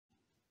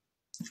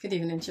Good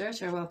evening,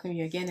 church. I welcome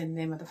you again in the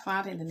name of the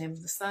Father, in the name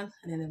of the Son,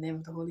 and in the name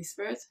of the Holy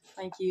Spirit.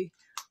 Thank you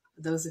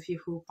for those of you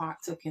who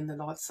partook in the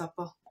Lord's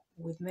Supper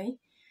with me.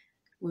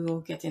 We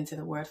will get into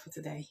the word for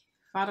today.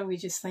 Father, we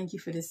just thank you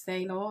for this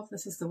day, Lord.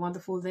 This is the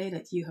wonderful day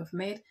that you have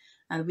made,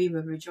 and we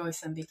will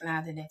rejoice and be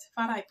glad in it.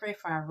 Father, I pray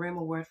for our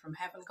rhema word from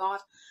heaven, God.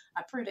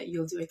 I pray that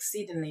you'll do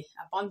exceedingly,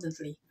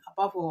 abundantly,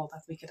 above all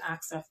that we could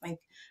ask or think.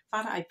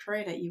 Father, I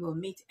pray that you will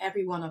meet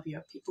every one of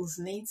your people's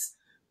needs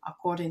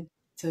according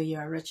to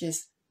your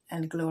riches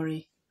and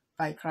glory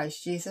by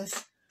Christ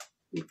Jesus.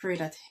 We pray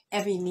that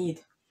every need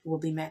will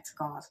be met,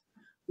 God.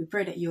 We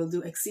pray that you'll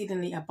do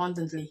exceedingly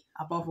abundantly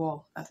above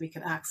all that we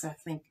could ask or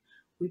think.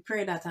 We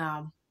pray that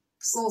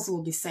souls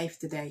will be saved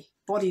today.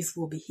 Bodies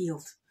will be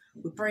healed.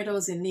 We pray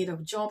those in need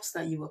of jobs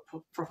that you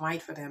will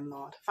provide for them,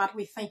 Lord. Father,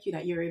 we thank you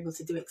that you're able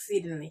to do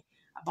exceedingly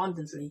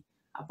abundantly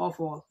above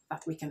all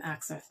that we can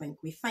ask or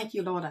think. We thank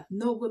you, Lord, that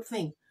no good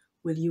thing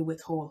will you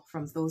withhold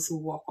from those who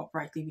walk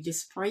uprightly. We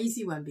just praise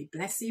you and we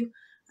bless you.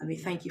 And we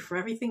thank you for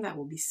everything that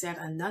will be said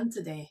and done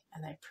today.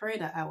 And I pray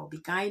that I will be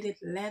guided,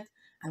 led,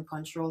 and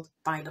controlled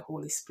by the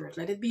Holy Spirit.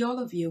 Let it be all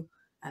of you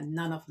and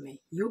none of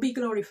me. You be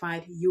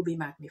glorified, you be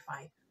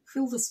magnified.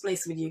 Fill this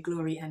place with your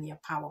glory and your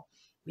power.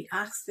 We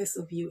ask this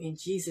of you in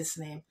Jesus'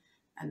 name.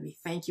 And we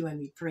thank you and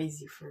we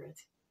praise you for it.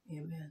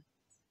 Amen.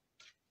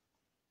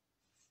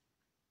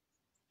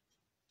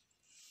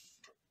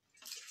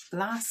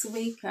 Last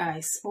week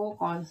I spoke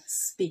on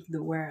Speak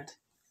the Word.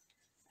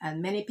 And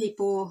many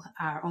people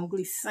are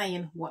only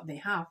saying what they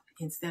have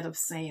instead of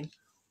saying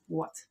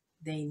what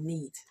they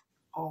need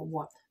or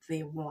what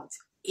they want.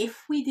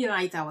 If we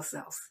delight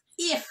ourselves,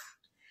 we're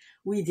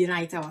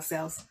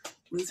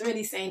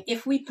really saying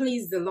if we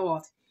please the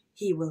Lord,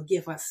 he will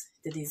give us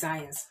the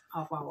desires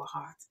of our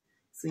heart.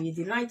 So you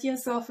delight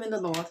yourself in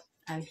the Lord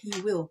and he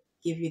will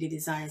give you the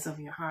desires of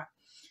your heart.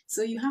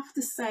 So you have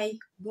to say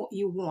what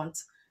you want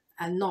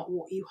and not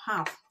what you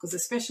have. Because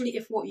especially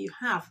if what you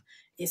have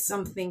is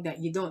something that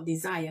you don't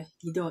desire,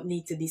 you don't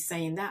need to be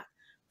saying that.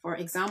 For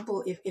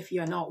example, if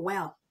you're not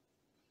well,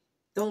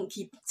 don't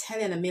keep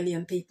telling a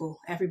million people,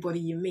 everybody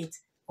you meet,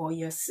 oh,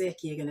 you're sick,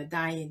 you're going to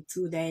die in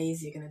 2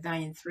 days, you're going to die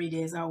in 3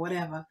 days or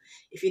whatever.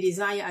 If you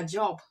desire a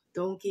job,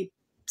 don't keep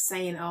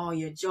saying, oh,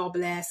 you're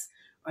jobless.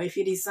 Or if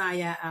you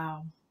desire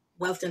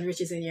wealth and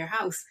riches in your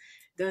house,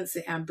 don't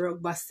say, I'm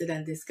broke, busted,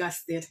 and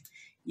disgusted.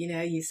 You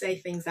know, you say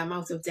things, I'm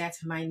out of debt,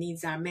 my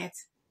needs are met.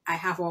 I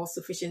have all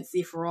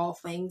sufficiency for all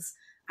things.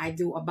 I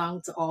do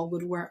abound to all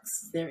good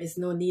works. There is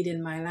no need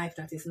in my life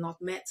that is not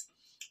met.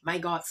 My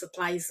God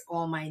supplies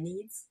all my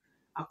needs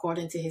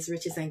according to his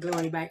riches and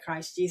glory by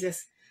Christ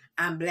Jesus.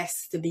 I'm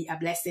blessed to be a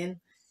blessing.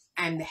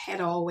 I'm the head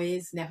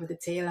always, never the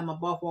tail. I'm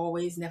above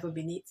always, never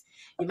beneath.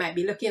 You might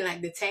be looking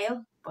like the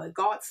tail, but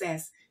God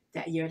says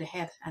that you're the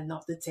head and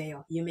not the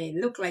tail. You may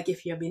look like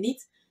if you're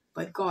beneath,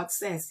 but God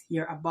says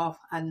you're above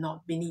and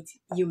not beneath.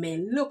 You may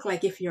look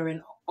like if you're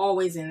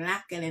always in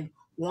lack and in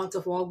want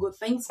of all good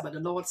things, but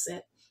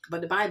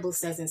the Bible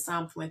says in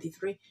Psalm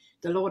 23,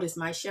 the Lord is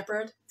my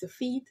shepherd to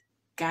feed,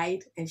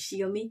 guide, and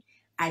shield me.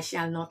 I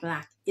shall not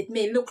lack. It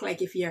may look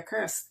like if you're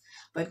cursed,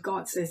 but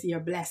God says you're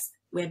blessed.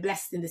 We're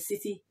blessed in the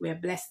city. We're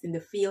blessed in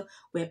the field.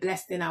 We're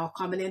blessed in our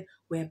coming in.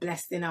 We're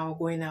blessed in our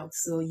going out.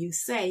 So you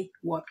say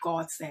what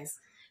God says.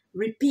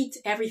 Repeat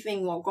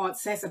everything what God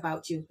says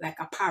about you like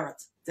a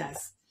parrot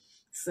does.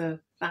 So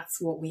that's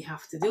what we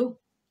have to do.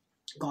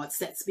 God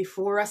sets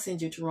before us in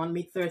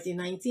Deuteronomy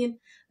 30:19,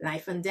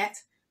 life and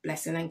death,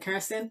 blessing and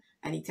cursing,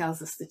 and he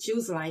tells us to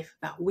choose life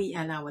that we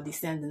and our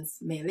descendants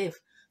may live.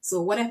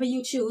 So whatever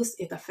you choose,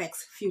 it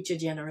affects future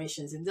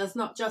generations. It does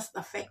not just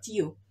affect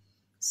you.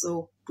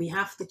 So we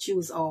have to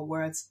choose our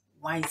words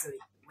wisely.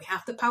 We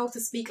have the power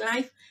to speak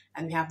life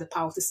and we have the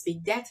power to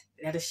speak death.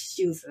 Let us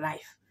choose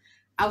life.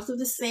 Out of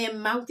the same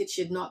mouth, it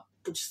should not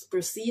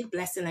proceed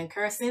blessing and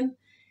cursing,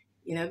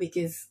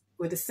 because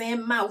with the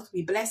same mouth,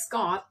 we bless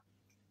God.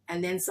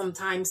 And then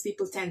sometimes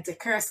people tend to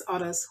curse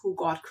others who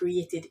God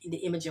created in the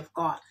image of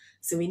God.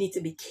 So we need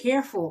to be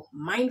careful,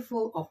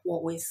 mindful of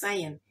what we're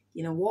saying.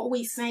 What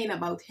we're saying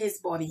about his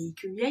body. He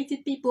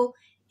created people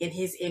in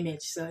his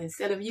image. So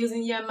instead of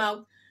using your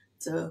mouth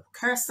to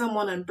curse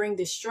someone and bring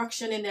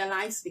destruction in their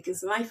lives,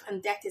 because life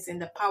and death is in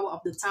the power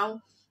of the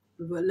tongue.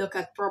 We will look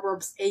at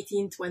Proverbs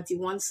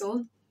 18:21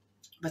 soon.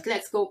 But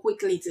let's go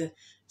quickly to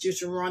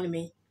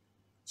Deuteronomy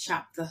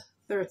chapter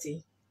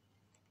 30.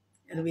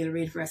 And we'll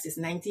read verses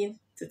 19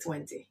 to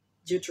 20.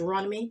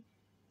 Deuteronomy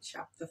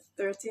chapter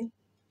 30,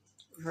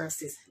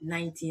 verses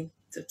 19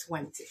 to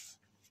 20.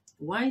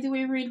 Why do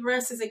we read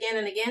verses again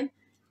and again?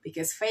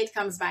 Because faith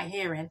comes by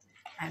hearing,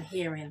 and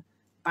hearing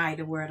by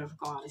the word of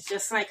God. It's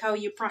just like how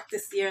you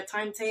practice your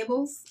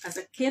timetables as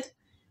a kid,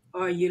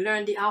 or you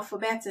learn the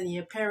alphabet and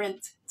your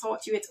parent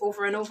taught you it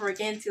over and over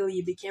again till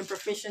you became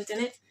proficient in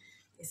it.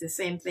 It's the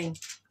same thing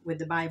with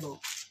the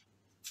Bible.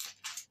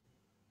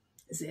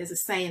 It's a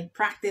saying,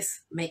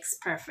 practice makes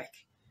perfect.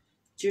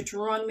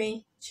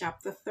 Deuteronomy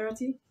chapter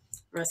 30,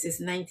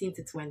 verses 19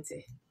 to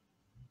 20.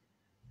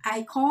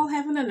 I call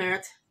heaven and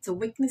earth to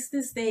witness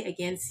this day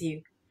against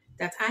you,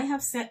 that I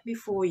have set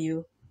before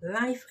you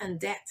life and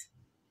death,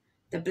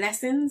 the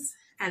blessings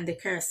and the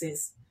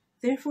curses.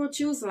 Therefore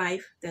choose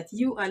life that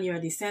you and your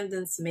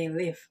descendants may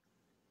live.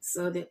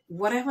 So that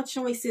whatever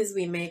choices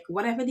we make,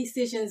 whatever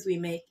decisions we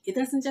make, it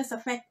doesn't just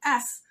affect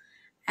us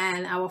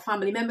and our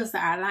family members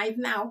that are alive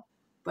now,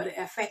 but it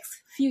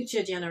affects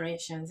future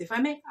generations. If I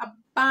make a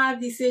bad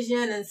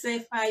decision, and say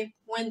if I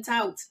went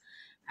out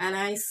and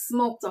I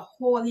smoked a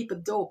whole heap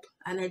of dope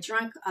and I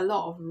drank a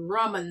lot of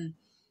rum and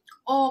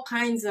all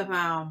kinds of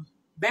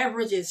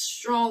beverages,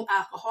 strong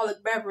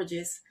alcoholic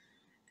beverages,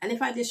 and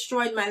if I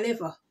destroyed my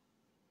liver,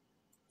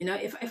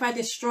 if I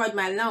destroyed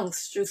my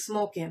lungs through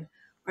smoking,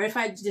 or if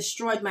I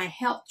destroyed my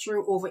health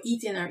through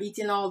overeating or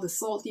eating all the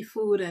salty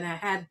food, and I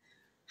had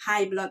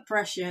high blood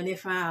pressure, and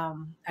if I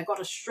got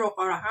a stroke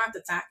or a heart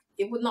attack,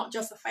 it would not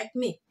just affect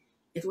me.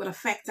 It would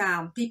affect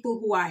people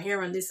who are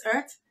here on this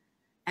earth,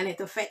 and it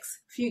affects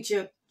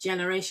future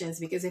generations.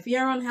 Because if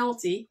you're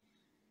unhealthy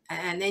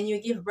and then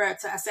you give birth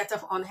to a set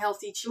of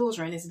unhealthy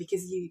children, it's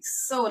because you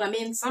sowed.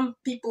 Some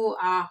people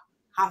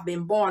have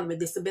been born with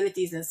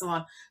disabilities and so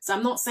on. So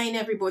I'm not saying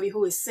everybody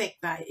who is sick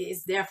that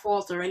it's their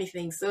fault or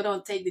anything. So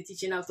don't take the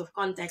teaching out of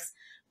context.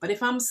 But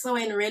if I'm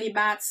sowing really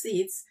bad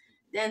seeds,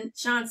 then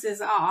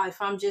chances are,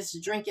 if I'm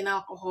just drinking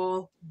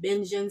alcohol,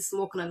 binging,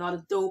 smoking a lot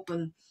of dope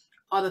and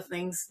other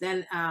things,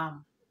 then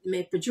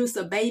may produce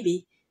a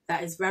baby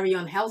that is very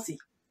unhealthy.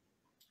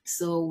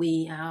 So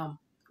we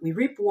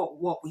reap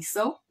what we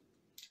sow.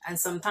 And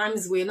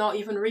sometimes we're not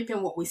even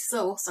reaping what we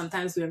sow.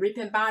 Sometimes we're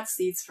reaping bad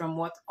seeds from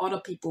what other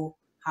people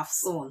have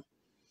sown.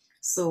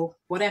 So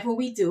whatever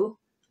we do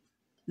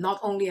not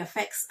only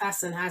affects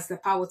us and has the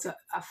power to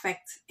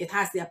affect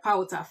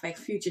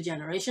future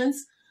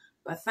generations,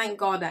 but thank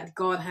God that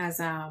God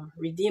has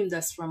redeemed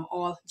us from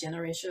all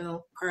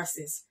generational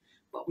curses.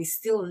 But we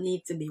still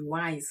need to be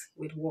wise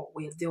with what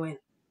we're doing.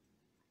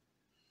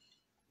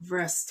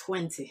 Verse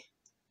 20.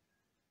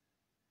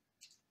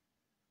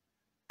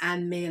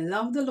 And may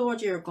love the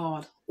Lord your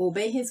God,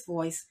 obey his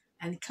voice,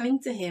 and cling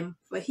to him,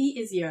 for he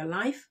is your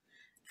life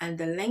and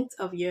the length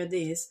of your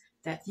days,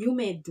 that you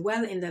may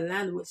dwell in the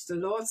land which the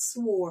Lord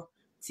swore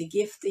to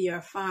give to your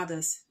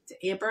fathers, to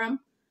Abraham,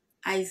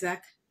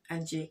 Isaac,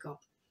 and Jacob.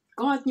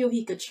 God knew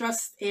he could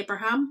trust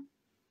Abraham,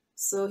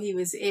 so he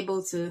was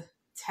able to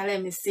tell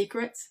him his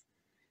secret.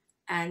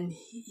 And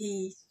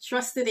he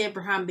trusted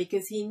Abraham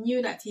because he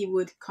knew that he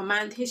would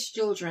command his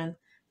children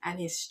and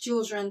his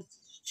children's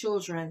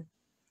children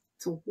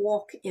to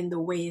walk in the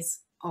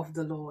ways of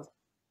the Lord.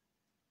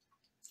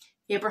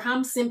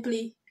 Abraham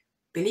simply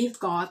believed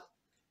God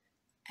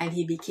and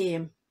he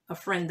became a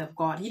friend of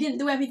God. He didn't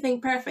do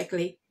everything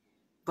perfectly,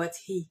 but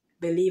he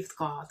believed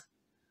God.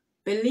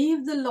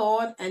 Believe the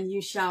Lord and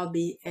you shall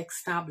be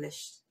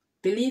established.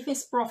 Believe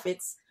his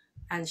prophets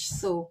and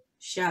so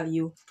shall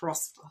you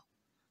prosper.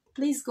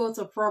 Please go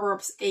to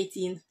Proverbs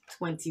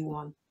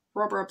 18:21.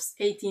 Proverbs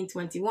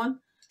 18:21,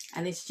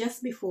 and it's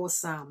just before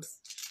Psalms.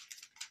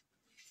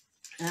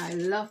 And I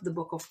love the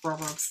book of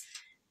Proverbs.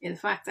 In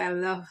fact, I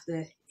love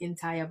the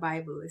entire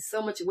Bible. There's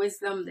so much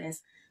wisdom, there's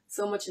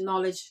so much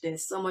knowledge,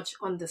 there's so much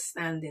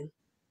understanding.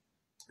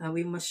 And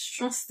we must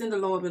trust in the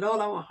Lord with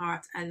all our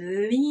heart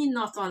and lean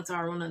not unto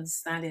our own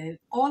understanding. In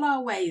all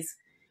our ways,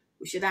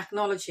 we should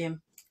acknowledge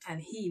him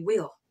and he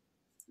will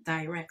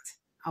direct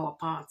our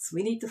paths.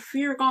 We need to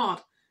fear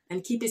God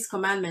and keep his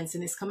commandments,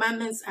 and his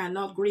commandments are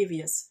not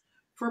grievous.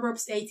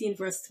 Proverbs 18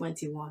 verse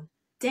 21.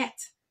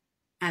 Death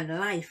and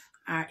life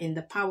are in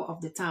the power of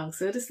the tongue.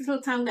 So this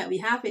little tongue that we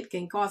have, it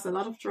can cause a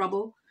lot of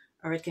trouble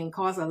or it can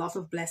cause a lot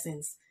of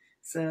blessings.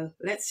 So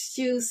let's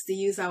choose to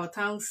use our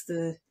tongues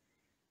to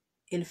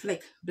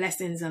inflict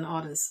blessings on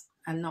others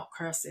and not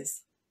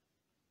curses.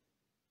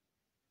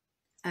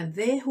 And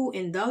they who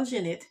indulge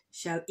in it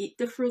shall eat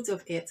the fruit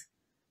of it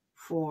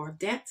for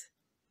death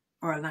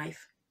or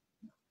life.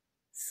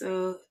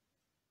 So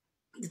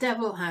the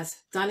devil has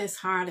done his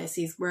hardest.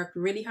 He's worked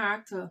really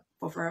hard to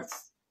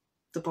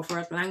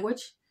pervert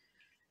language.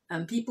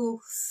 And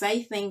people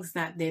say things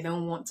that they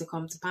don't want to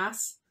come to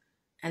pass,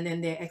 and then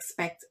they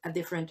expect a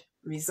different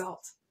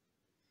result.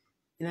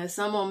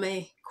 Someone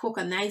may cook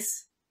a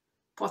nice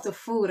pot of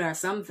food or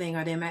something,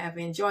 or they might have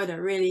enjoyed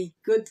a really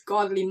good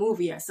godly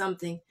movie or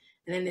something,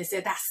 and then they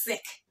say, that's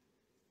sick.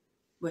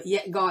 But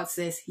yet God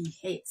says he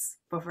hates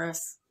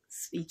perverse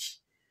speech.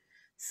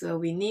 So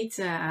we need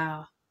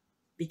to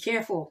be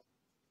careful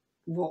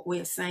what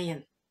we're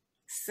saying.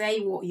 Say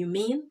what you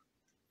mean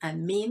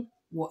and mean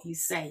what you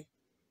say.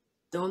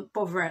 Don't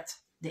pervert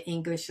the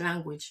English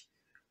language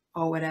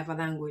or whatever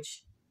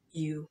language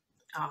you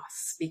are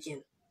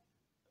speaking.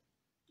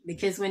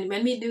 Because when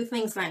we do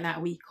things like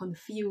that, we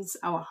confuse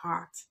our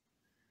heart.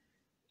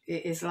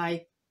 It's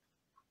like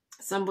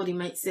somebody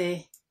might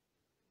say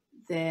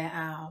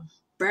they're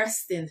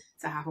bursting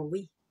to have a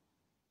wee.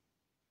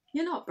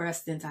 You're not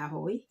bursting to have a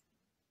wee.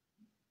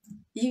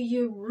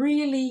 You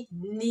really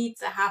need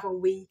to have a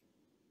wee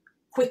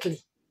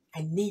quickly.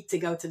 I need to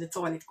go to the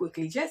toilet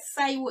quickly. Just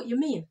say what you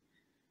mean.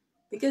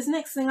 Because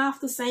next thing,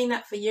 after saying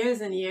that for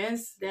years and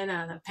years, then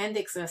an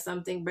appendix or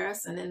something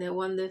bursts, and then they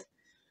wondered,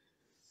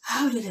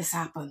 how did this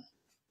happen?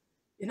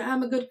 You know,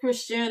 I'm a good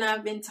Christian.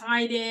 I've been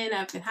tithing.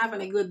 I've been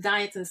having a good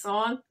diet and so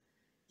on.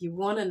 You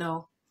want to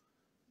know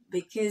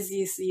because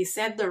you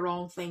said the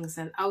wrong things,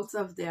 and out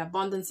of the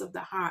abundance of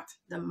the heart,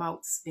 the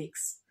mouth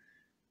speaks.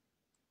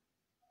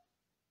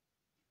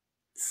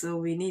 So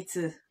we need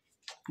to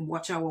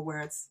watch our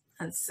words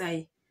and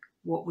say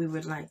what we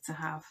would like to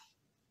have.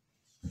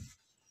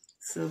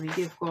 So we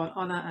give God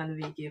honor and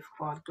we give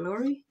God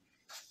glory.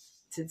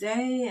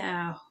 Today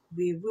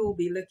we will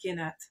be looking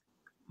at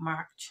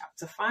Mark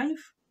chapter 5,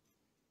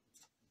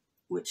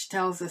 which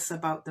tells us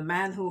about the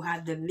man who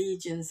had the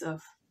legions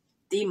of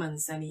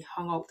demons and he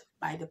hung out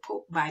by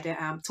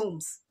the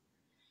tombs.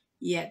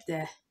 Yet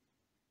the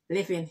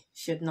living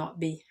should not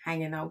be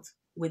hanging out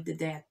with the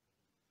dead.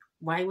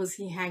 Why was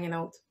he hanging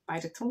out by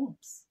the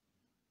tombs?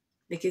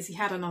 Because he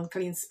had an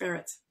unclean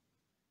spirit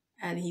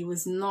and he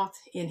was not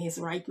in his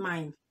right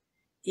mind.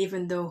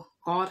 Even though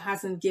God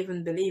hasn't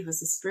given believers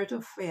the spirit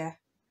of fear,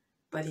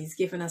 but he's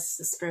given us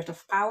the spirit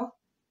of power,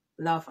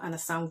 love, and a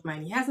sound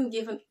mind. He hasn't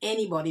given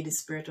anybody the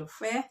spirit of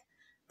fear,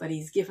 but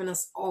he's given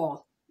us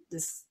all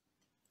the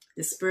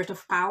spirit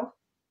of power.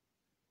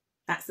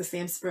 That's the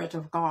same spirit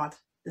of God,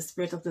 the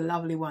spirit of the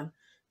lovely one,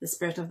 the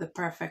spirit of the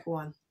perfect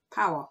one.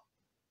 Power,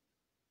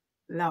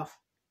 love,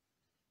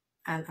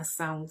 and a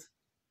sound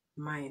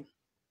mind.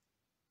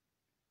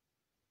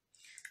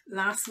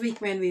 Last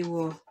week when we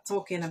were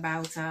talking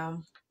about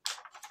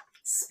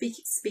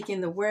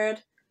speaking the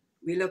word,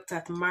 we looked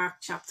at Mark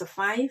chapter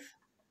 5,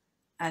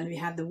 and we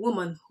had the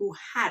woman who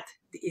had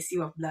the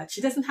issue of blood.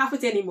 She doesn't have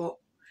it anymore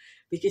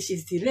because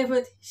she's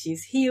delivered,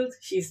 she's healed,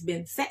 she's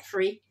been set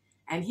free,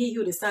 and he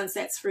who the Son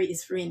sets free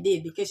is free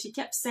indeed, because she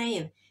kept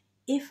saying,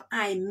 if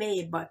I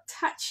may but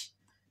touch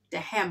the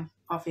hem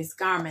of his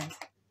garment,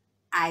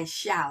 I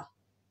shall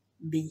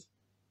be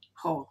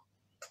whole.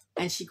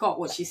 And she got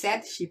what she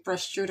said. She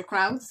pressed through the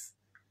crowds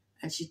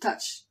and she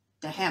touched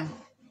the hem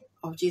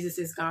of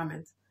Jesus's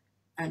garment,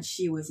 and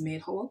she was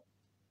made whole.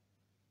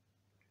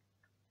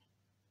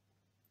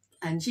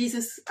 And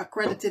Jesus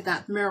accredited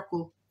that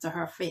miracle to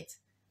her faith.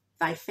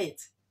 Thy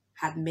faith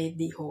had made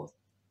thee whole.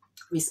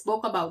 We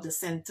spoke about the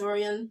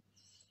centurion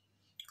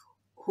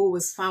who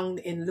was found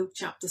in Luke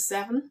chapter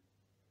 7.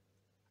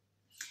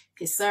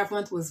 His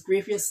servant was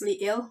grievously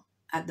ill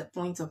at the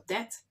point of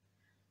death.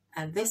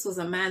 And this was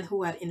a man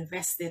who had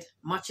invested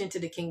much into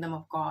the kingdom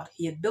of God.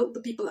 He had built the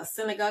people a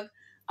synagogue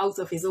out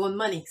of his own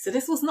money. So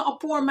this was not a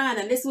poor man,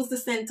 and this was the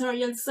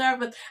centurion's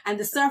servant, and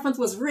the servant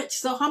was rich.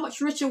 So how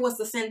much richer was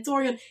the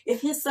centurion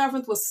if his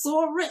servant was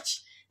so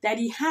rich that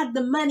he had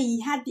the money,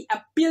 he had the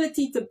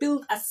ability to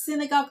build a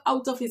synagogue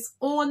out of his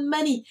own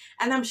money,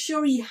 and I'm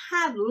sure he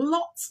had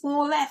lots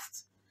more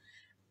left.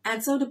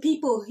 And so the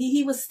people,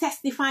 he was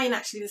testifying,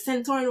 actually, the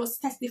centurion was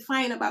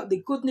testifying about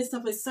the goodness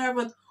of his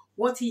servant,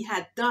 what he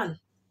had done.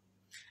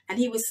 And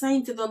he was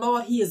saying to the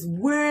Lord, he is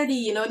worthy.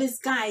 You know, this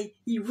guy,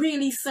 he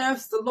really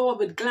serves the Lord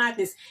with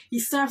gladness. He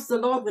serves the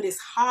Lord with his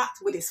heart,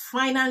 with his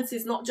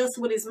finances, not just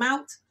with his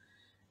mouth.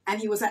 And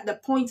he was at the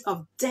point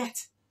of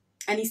death.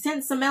 And he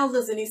sent some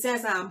elders and he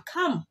says,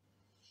 come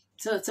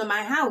to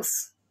my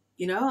house,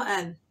 you know,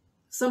 and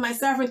so my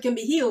servant can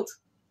be healed.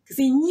 Because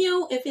he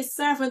knew if his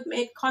servant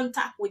made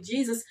contact with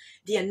Jesus,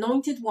 the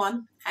anointed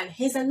one, and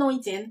his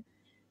anointing,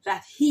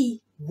 that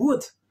he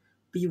would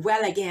be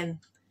well again.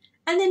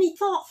 And then he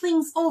thought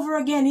things over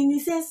again and he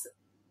says,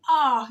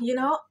 you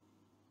know,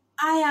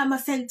 I am a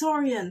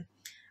centurion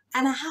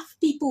and I have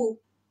people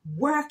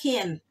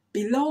working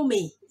below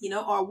me, you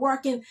know, or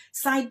working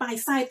side by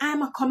side.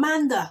 I'm a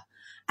commander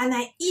and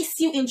I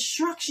issue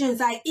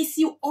instructions, I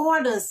issue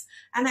orders,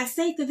 and I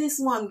say to this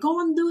one,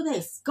 go and do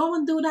this, go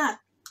and do that.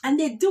 And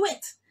they do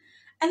it.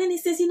 And then he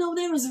says, you know,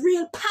 there is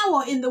real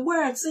power in the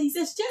word. So he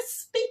says,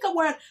 just speak a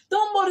word.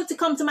 Don't bother to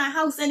come to my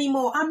house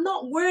anymore. I'm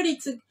not worthy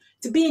to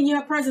be in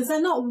your presence.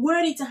 I'm not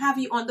worthy to have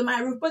you under my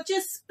roof, but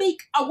just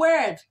speak a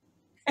word.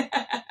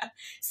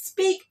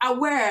 Speak a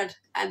word,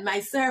 and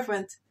my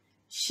servant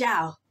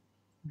shall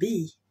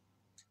be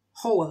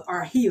whole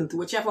or healed,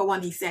 whichever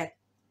one he said.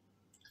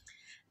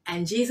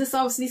 And Jesus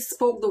obviously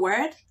spoke the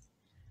word,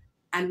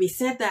 and we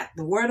said that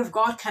the word of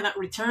God cannot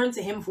return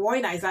to him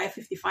void, Isaiah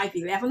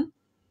 55:11.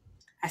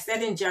 I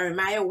said in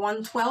Jeremiah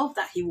 1:12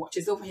 that he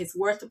watches over his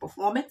word to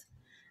perform it.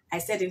 I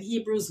said in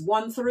Hebrews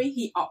 1:3,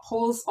 he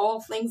upholds all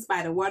things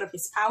by the word of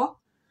his power.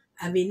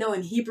 And we know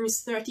in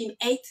Hebrews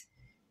 13:8,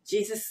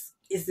 Jesus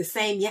is the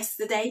same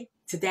yesterday,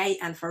 today,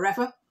 and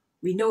forever.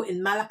 We know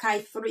in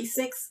Malachi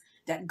 3:6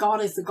 that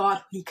God is the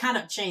God he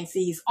cannot change.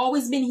 See, he's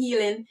always been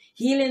healing.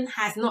 Healing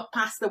has not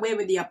passed away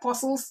with the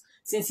apostles,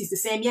 since he's the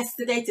same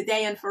yesterday,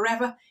 today, and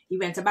forever. He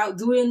went about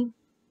doing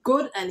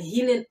good and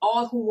healing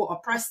all who were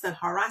oppressed and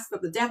harassed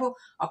of the devil,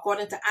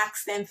 according to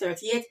Acts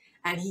 10:38.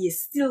 And he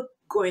is still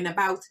going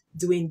about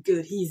doing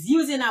good. He's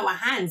using our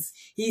hands.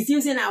 He's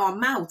using our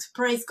mouth.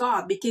 Praise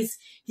God, because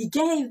he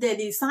gave the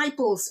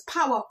disciples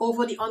power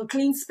over the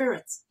unclean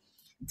spirits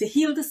to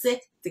heal the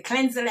sick, to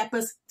cleanse the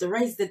lepers, to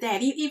raise the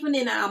dead. Even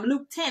in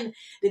Luke 10,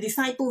 the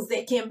disciples,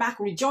 they came back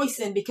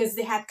rejoicing because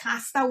they had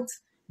cast out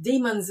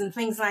demons and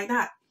things like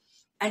that.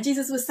 And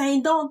Jesus was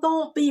saying,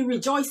 don't be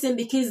rejoicing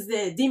because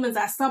the demons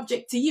are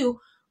subject to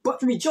you,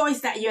 but rejoice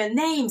that your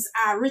names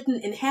are written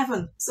in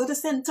heaven. So the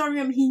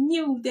centurion, he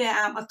knew the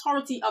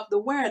authority of the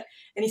word.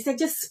 And he said,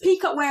 just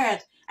speak a word.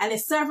 And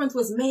his servant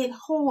was made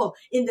whole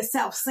in the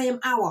self same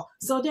hour.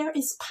 So there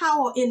is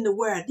power in the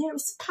word. There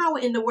is power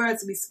in the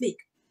words we speak.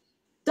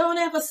 Don't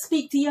ever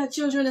speak to your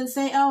children and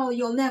say, oh,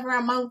 you'll never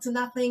amount to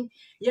nothing.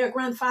 Your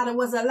grandfather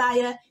was a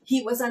liar.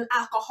 He was an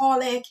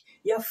alcoholic.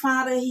 Your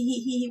father,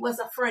 he was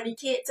a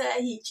fornicator.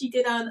 He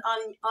cheated on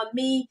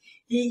me.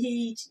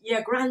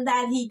 Your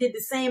granddad, he did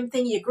the same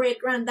thing. Your great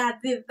granddad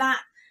did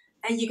that.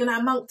 And you're going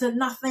to amount to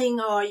nothing.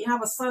 Or you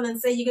have a son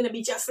and say you're going to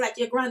be just like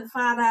your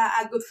grandfather,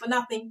 are good for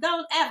nothing.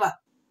 Don't ever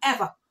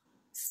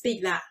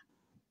speak that.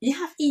 You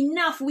have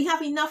enough. We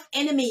have enough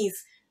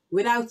enemies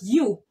without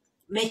you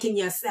making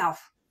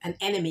yourself an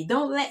enemy.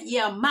 Don't let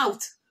your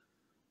mouth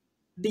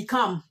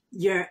become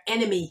your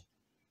enemy.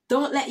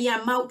 Don't let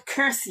your mouth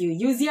curse you.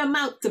 Use your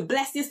mouth to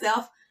bless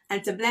yourself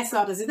and to bless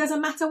others. It doesn't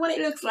matter what it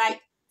looks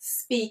like.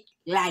 Speak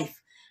life.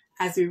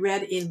 As we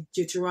read in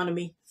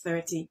Deuteronomy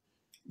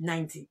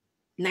 30:19.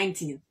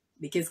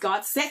 Because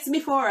God sets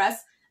before us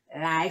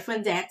life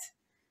and death,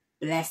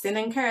 blessing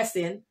and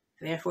cursing.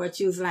 Therefore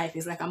choose life.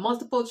 It's like a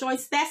multiple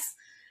choice test.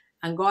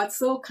 And God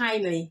so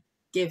kindly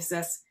gives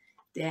us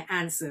the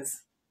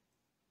answers.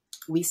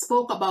 We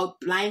spoke about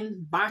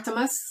blind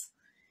Bartimaeus.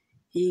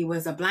 He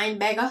was a blind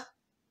beggar.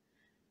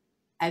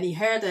 And he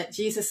heard that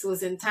Jesus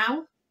was in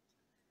town.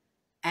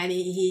 And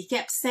he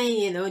kept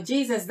saying, you know,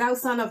 Jesus, thou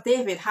son of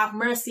David, have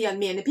mercy on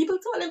me. And the people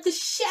told him to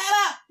shut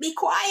up, be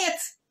quiet.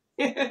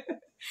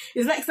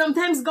 It's like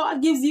sometimes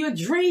God gives you a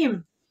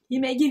dream. He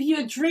may give you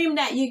a dream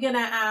that you're going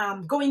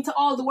to go into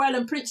all the world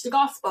and preach the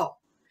gospel.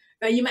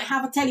 Or you might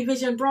have a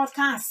television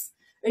broadcast.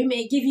 Or he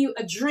may give you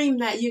a dream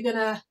that you're going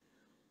to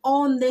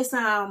own this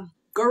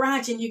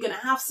garage and you're going to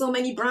have so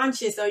many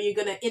branches, or you're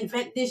going to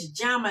invent this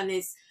jam and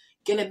it's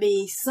going to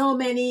be so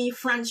many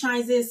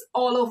franchises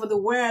all over the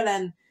world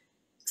and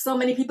so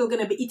many people are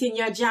going to be eating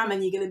your jam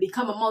and you're going to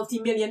become a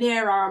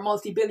multi-millionaire or a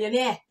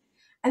multi-billionaire.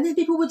 And then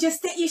people would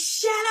just say, you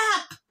shut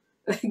up.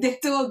 Like they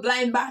told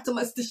blind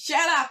Bartimaeus to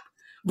shut up.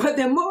 But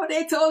the more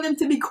they told him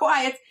to be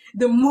quiet,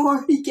 the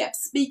more he kept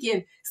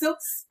speaking. So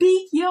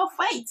speak your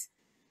faith.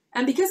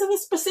 And because of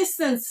his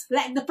persistence,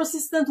 like the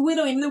persistent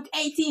widow in Luke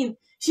 18,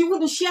 she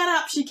wouldn't shut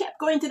up. She kept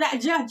going to that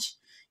judge,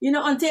 you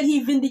know, until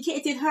he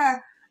vindicated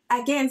her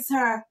against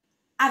her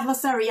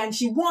adversary and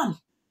she won.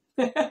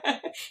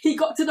 He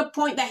got to the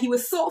point that he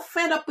was so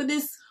fed up with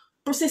this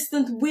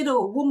persistent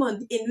widow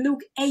woman in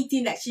Luke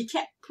 18 that she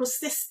kept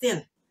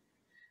persisting.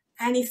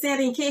 And he said,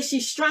 in case she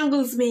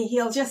strangles me,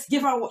 he'll just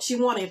give her what she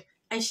wanted.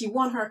 And she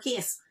won her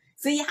case.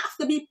 So you have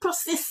to be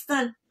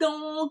persistent.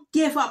 Don't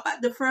give up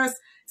at the first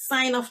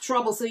sign of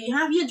trouble. So you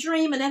have your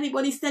dream and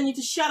everybody's telling you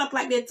to shut up,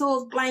 like they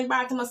told blind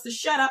Bartimaeus to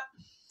shut up.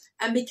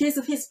 And because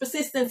of his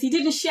persistence, he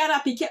didn't shut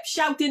up. He kept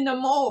shouting the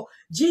more,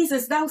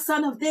 Jesus, thou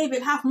son of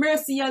David, have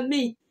mercy on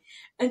me.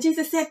 And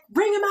Jesus said,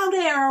 bring him out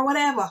there or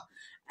whatever.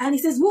 And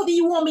he says, what do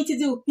you want me to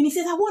do? And he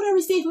says, I want to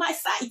receive my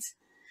sight.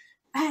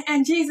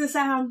 And Jesus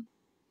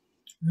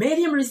made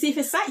him receive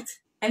his sight.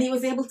 And he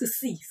was able to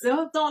see.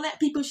 So don't let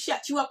people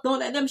shut you up. Don't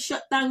let them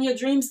shut down your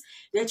dreams.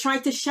 They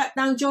tried to shut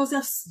down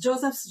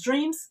Joseph's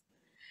dreams.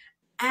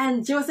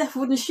 And Joseph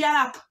wouldn't shut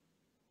up.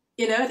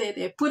 You know,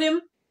 they put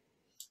him,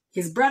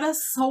 his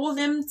brothers sold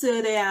him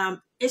to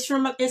the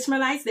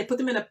Ishmaelites. They put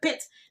him in a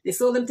pit. They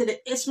sold him to the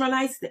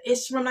Ishmaelites. The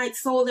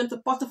Ishmaelites sold him to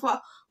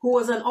Potiphar, who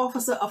was an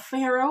officer of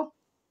Pharaoh.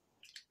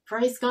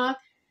 Praise God.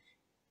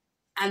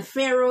 And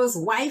Pharaoh's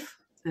wife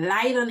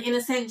lied on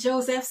innocent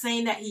Joseph,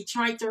 saying that he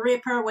tried to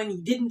rape her when he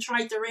didn't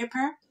try to rape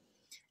her.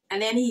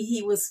 And then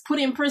he was put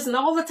in prison.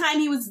 All the time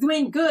he was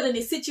doing good, and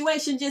his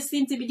situation just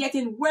seemed to be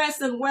getting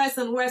worse and worse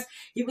and worse.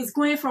 He was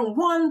going from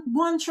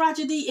one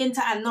tragedy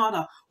into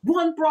another,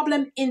 one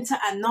problem into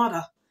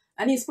another.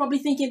 And he's probably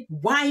thinking,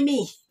 why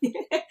me?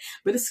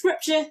 But the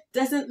scripture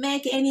doesn't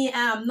make any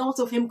note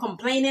of him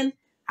complaining,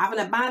 having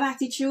a bad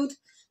attitude.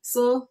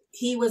 So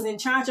he was in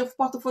charge of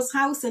Potiphar's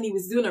house, and he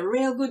was doing a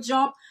real good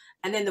job.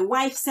 And then the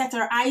wife set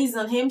her eyes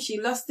on him.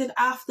 She lusted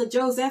after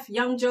Joseph,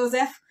 young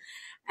Joseph.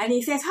 And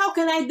he says, how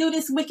can I do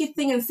this wicked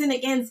thing and sin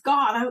against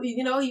God?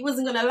 You know, he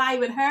wasn't going to lie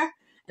with her.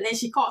 And then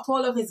she caught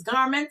hold of his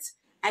garment,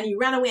 and he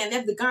ran away and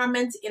left the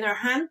garment in her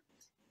hand.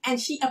 And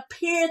she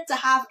appeared to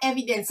have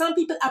evidence. Some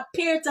people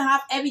appear to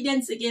have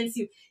evidence against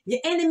you.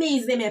 Your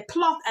enemies, they may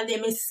plot and they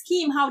may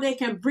scheme how they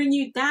can bring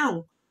you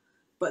down.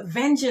 But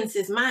vengeance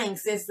is mine,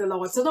 says the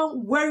Lord. So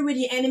don't worry with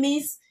your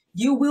enemies.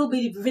 You will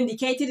be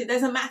vindicated. It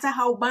doesn't matter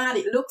how bad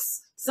it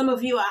looks. Some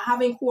of you are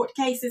having court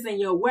cases and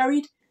you're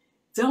worried.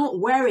 Don't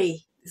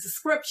worry. It's a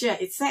scripture.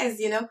 It says,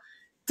 you know,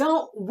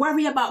 don't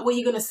worry about what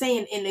you're going to say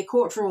in the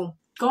courtroom.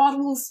 God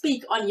will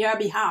speak on your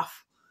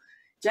behalf.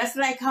 Just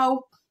like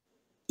how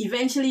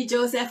eventually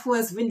Joseph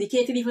was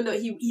vindicated, even though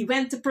he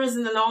went to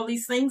prison and all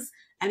these things,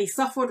 and he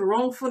suffered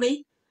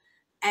wrongfully.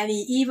 And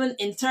he even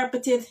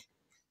interpreted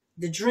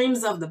the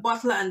dreams of the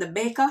butler and the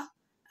baker.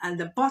 And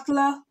the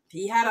butler,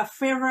 he had a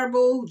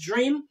favorable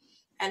dream,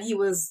 and he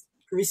was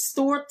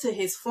restored to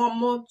his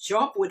former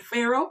job with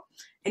Pharaoh.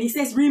 And he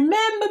says,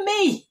 remember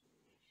me.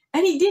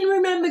 And he didn't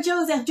remember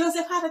Joseph.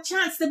 Joseph had a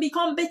chance to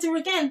become bitter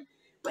again,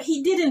 but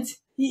he didn't.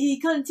 He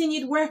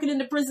continued working in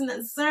the prison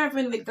and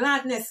serving with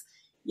gladness.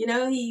 You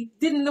know, he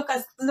didn't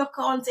look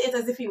onto it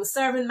as if he was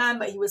serving man,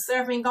 but he was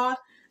serving God.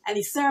 And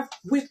he served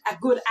with a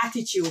good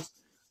attitude.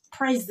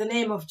 Praise the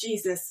name of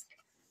Jesus.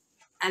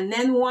 And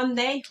then one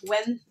day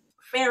when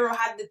Pharaoh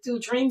had the two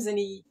dreams and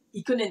he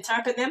couldn't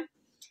interpret them,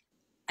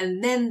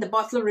 and then the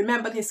butler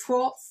remembered his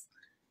faults,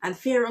 and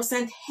Pharaoh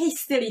sent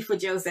hastily for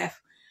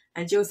Joseph.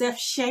 And Joseph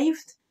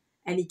shaved,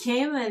 and he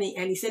came and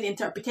he said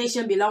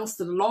interpretation belongs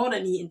to the Lord,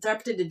 and he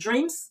interpreted the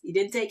dreams. He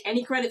didn't take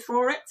any credit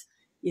for it.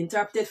 He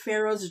interpreted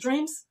Pharaoh's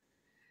dreams.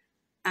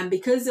 And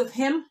because of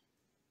him,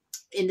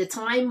 in the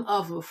time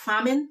of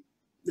famine,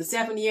 the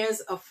 7 years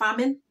of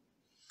famine,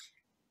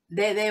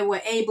 they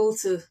were able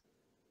to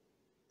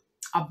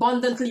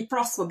abundantly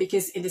prosper,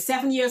 because in the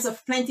 7 years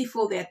of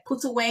plentiful, they had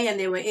put away and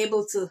they were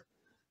able to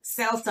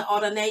sell to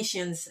other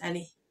nations. And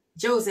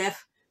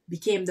Joseph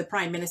became the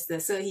prime minister.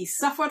 So he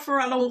suffered for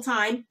a long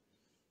time,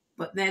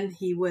 but then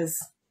he was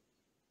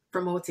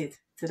promoted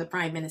to the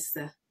prime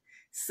minister.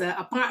 So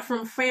apart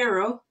from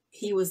Pharaoh,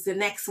 he was the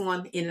next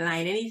one in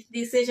line. Any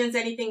decisions,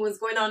 anything was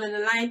going on in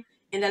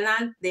the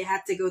land, they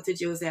had to go to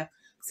Joseph.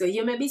 So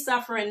you may be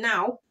suffering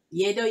now,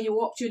 yea, though you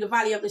walk through the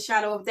valley of the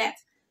shadow of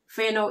death,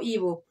 fear no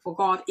evil, for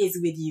God is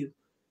with you.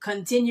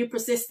 Continue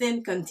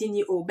persisting,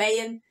 continue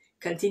obeying,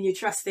 continue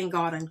trusting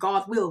God, and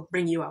God will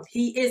bring you out.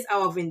 He is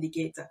our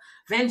vindicator.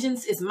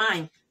 Vengeance is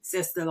mine,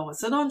 says the Lord.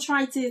 So don't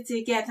try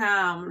to get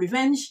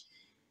revenge.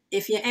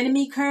 If your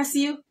enemy curse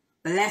you,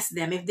 bless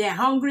them. If they're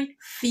hungry,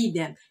 feed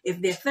them.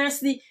 If they're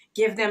thirsty,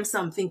 give them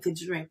something to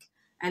drink.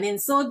 And in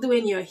so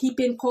doing, you're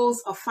heaping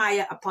coals of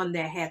fire upon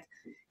their head.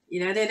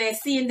 You know, they're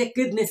seeing the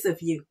goodness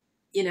of you.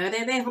 You know,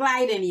 they've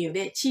lied on you.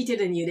 They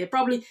cheated on you. They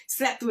probably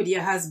slept with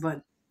your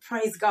husband.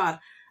 Praise God.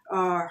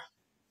 Or,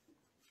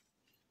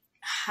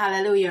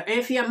 hallelujah.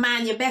 If you're a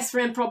man, your best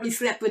friend probably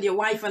slept with your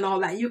wife and all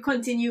that. You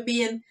continue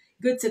being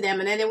good to them,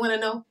 and then they want to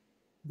know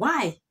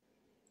why.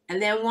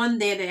 And then one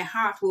day their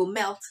heart will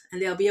melt,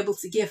 and they'll be able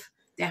to give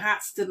their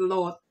hearts to the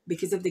Lord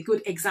because of the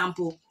good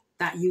example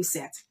that you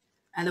set.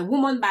 And a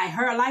woman, by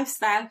her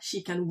lifestyle,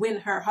 she can win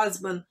her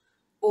husband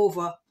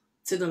over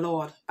to the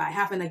Lord by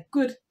having a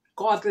good,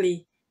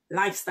 godly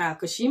lifestyle.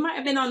 Because she might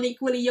have been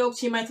unequally yoked.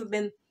 She might have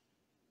been,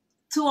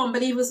 two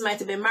unbelievers might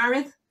have been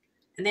married,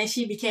 and then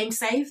she became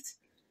saved.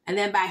 And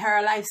then by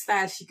her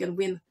lifestyle, she can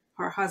win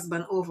her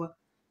husband over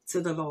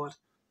to the Lord.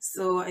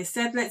 So I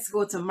said, let's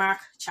go to Mark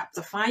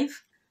chapter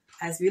 5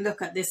 as we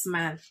look at this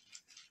man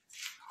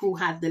who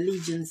had the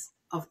legions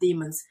of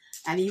demons.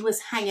 And he was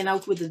hanging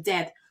out with the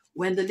dead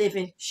when the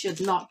living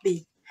should not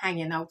be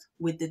hanging out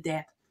with the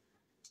dead.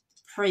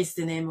 Praise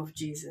the name of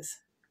Jesus.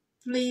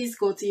 Please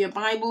go to your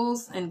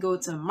Bibles and go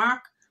to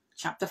Mark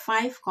chapter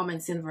 5,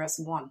 comments in verse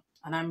 1.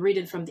 And I'm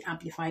reading from the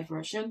Amplified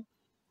Version,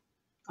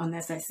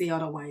 unless I say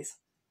otherwise.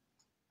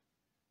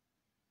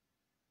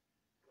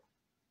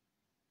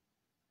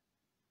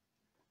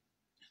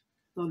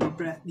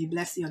 Lord, we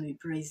bless you and we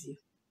praise you.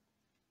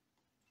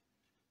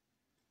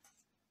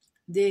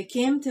 They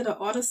came to the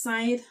other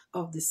side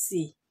of the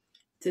sea,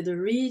 to the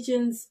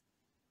regions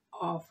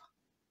of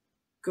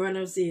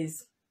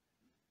conquerors.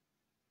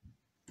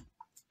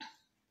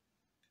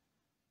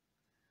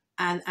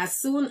 And as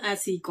soon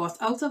as he got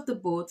out of the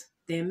boat,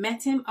 they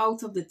met him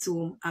out of the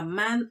tomb, a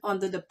man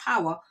under the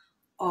power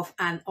of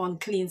an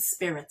unclean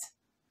spirit.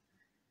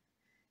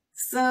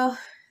 So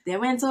they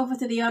went over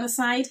to the other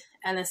side,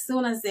 and as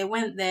soon as they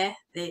went there,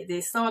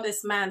 they saw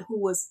this man who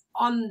was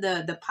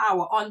under the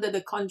power, under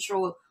the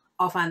control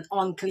of an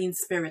unclean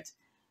spirit.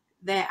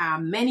 There are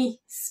many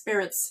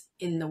spirits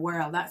in the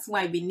world. That's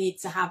why we need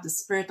to have the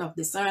spirit of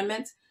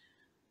discernment.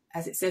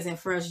 As it says in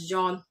 1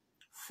 John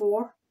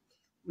 4,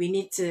 we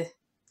need to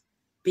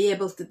be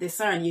able to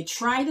discern. You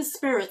try the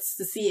spirits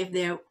to see if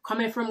they're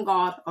coming from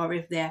God or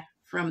if they're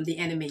from the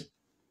enemy.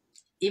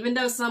 Even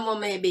though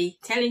someone may be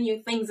telling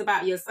you things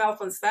about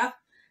yourself and stuff,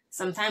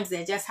 sometimes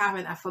they're just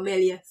having a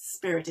familiar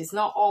spirit. It's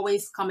not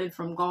always coming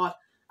from God,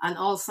 and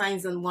all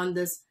signs and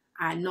wonders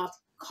are not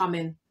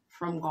coming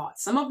from God.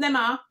 Some of them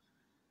are,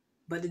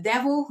 but the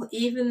devil,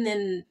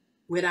 even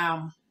with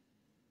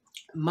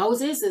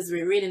Moses, as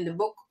we read in the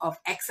book of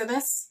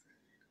Exodus,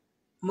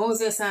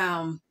 Moses,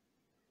 I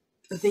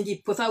think he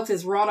put out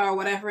his rod or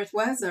whatever it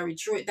was, or he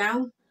threw it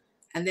down,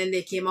 and then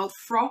they came out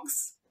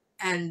frogs,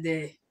 and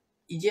the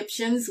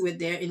Egyptians with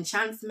their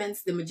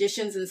enchantments, the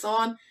magicians and so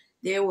on,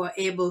 they were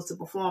able to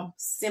perform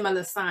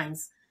similar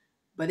signs,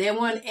 but they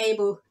weren't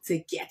able to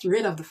get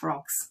rid of the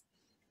frogs.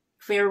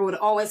 Pharaoh would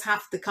always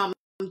have to come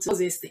to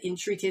Moses to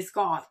entreat his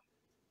God.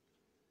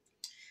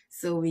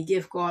 So we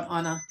give God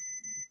honor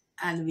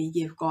and we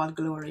give God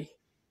glory.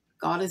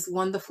 God is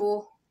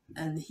wonderful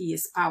and he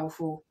is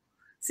powerful.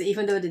 So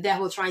even though the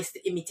devil tries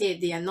to imitate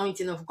the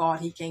anointing of God,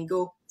 he can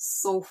go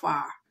so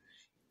far.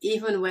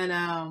 Even when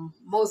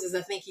Moses,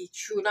 I think he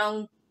threw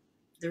down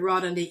the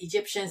rod on the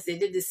Egyptians, they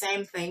did the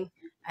same thing.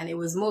 And it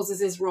was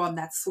Moses' rod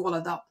that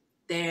swallowed up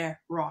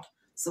their rod.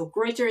 So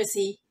greater is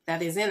he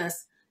that is in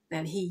us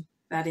than he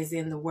that is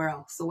in the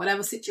world. So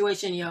whatever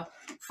situation you're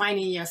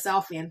finding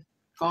yourself in,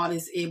 God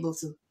is able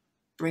to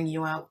bring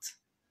you out.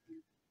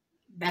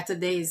 Better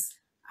days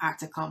are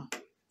to come.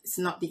 It's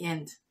not the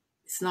end.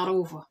 It's not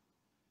over.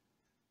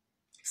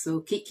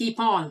 So keep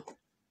on.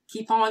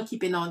 Keep on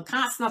keeping on.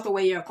 Cast not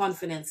away your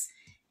confidence.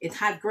 It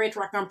had great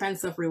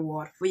recompense of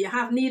reward. For you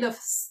have need of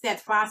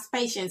steadfast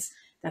patience,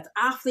 that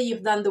after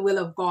you've done the will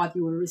of God,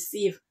 you will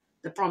receive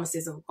the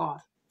promises of God.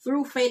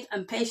 Through faith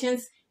and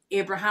patience,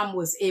 Abraham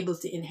was able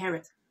to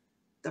inherit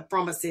the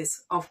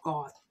promises of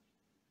God.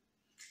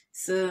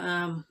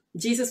 So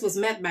Jesus was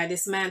met by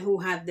this man who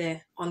had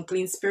the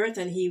unclean spirit,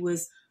 and he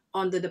was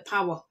under the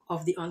power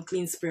of the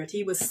unclean spirit.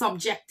 He was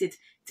subjected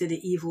to the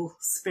evil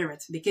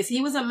spirit because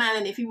he was a man,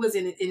 and if he was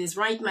in his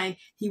right mind,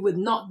 he would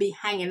not be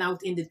hanging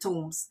out in the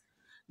tombs.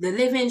 The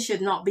living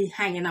should not be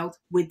hanging out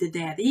with the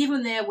dead.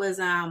 Even there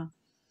was,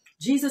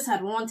 Jesus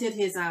had wanted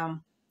his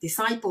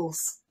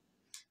disciples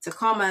to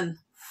come and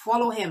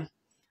follow him.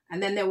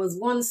 And then there was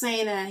one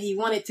saying he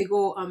wanted to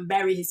go and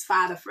bury his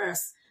father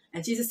first.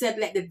 And Jesus said,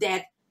 let the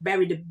dead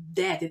bury the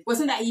dead. It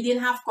wasn't that he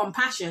didn't have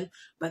compassion,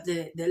 but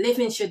the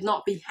living should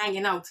not be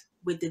hanging out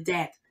with the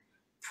dead.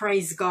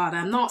 Praise God.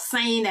 I'm not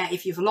saying that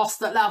if you've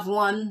lost a loved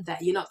one,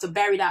 that you're not to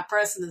bury that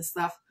person and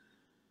stuff.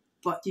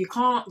 But you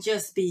can't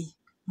just be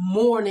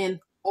mourning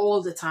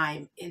all the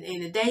time.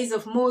 In the days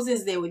of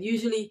Moses, they would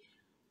usually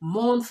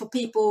mourn for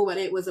people,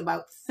 whether it was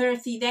about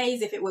 30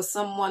 days, if it was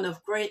someone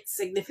of great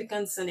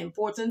significance and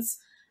importance,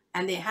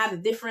 and they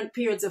had different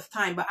periods of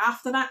time. But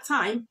after that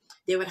time,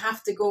 they would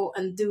have to go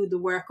and do the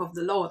work of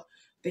the Lord,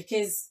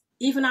 because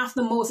even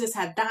after Moses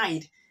had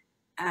died,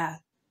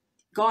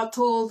 God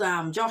told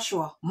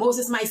Joshua,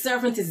 Moses, my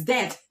servant, is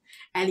dead.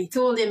 And he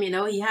told him,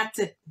 he had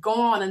to go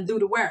on and do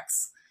the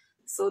works.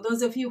 So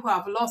those of you who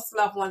have lost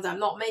loved ones, I'm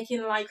not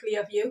making lightly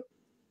of you.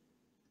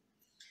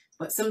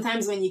 But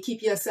sometimes when you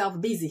keep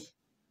yourself busy,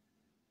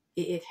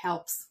 it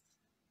helps.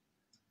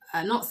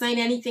 I'm not saying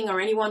anything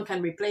or anyone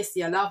can replace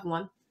your loved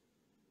one.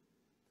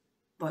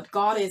 But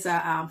God is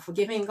a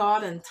forgiving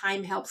God, and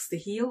time helps to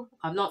heal.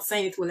 I'm not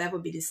saying it will ever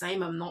be the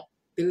same. I'm not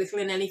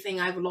belittling anything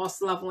I've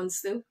lost loved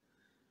ones to.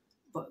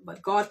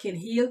 But God can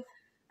heal,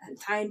 and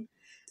time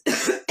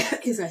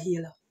is a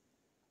healer.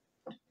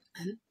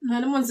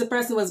 And once the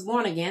person was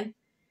born again,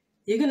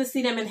 you're going to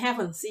see them in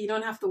heaven, so you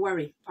don't have to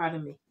worry.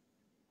 Pardon me.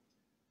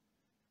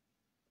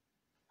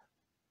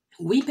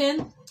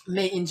 Weeping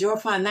may endure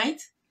for a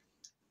night,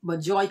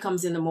 but joy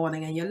comes in the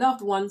morning. And your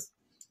loved ones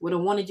would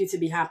have wanted you to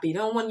be happy. They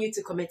don't want you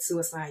to commit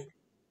suicide.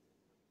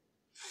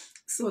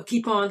 So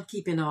keep on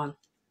keeping on.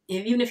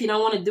 Even if you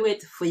don't want to do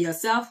it for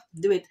yourself,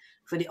 do it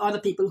for the other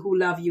people who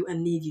love you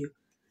and need you.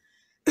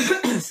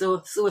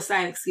 So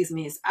suicide,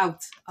 is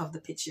out of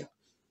the picture.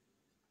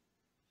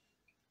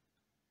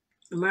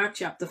 Mark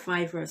chapter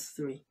 5 verse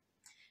 3.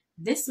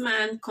 This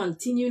man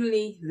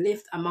continually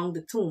lived among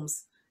the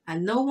tombs,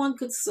 and no one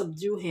could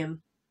subdue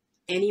him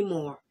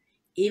anymore,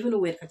 even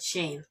with a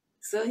chain.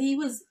 So he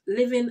was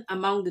living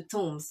among the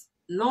tombs.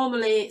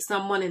 Normally,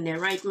 someone in their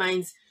right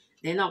minds,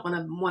 they're not going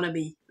to want to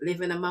be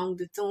living among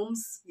the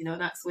tombs.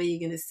 That's where you're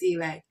going to see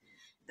like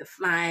the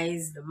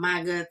flies, the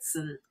maggots,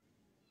 and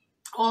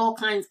all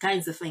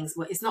kinds of things.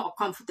 But it's not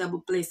a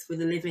comfortable place for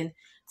the living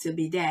to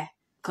be there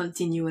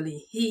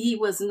continually. He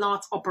was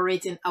not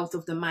operating out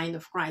of the mind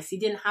of Christ. He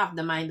didn't have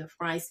the mind of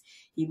Christ.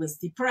 He was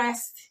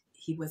depressed.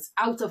 He was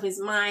out of his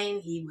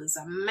mind. He was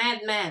a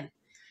madman.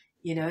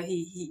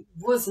 He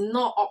was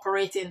not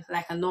operating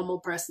like a normal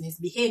person. His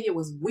behavior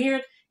was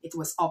weird. It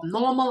was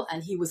abnormal,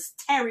 and he was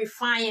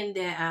terrifying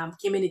the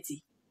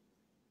community.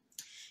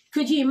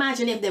 Could you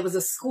imagine if there was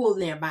a school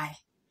nearby?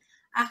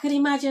 I could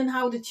imagine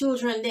how the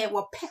children there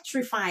were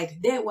petrified.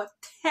 They were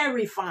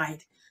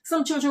terrified.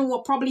 Some children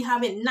were probably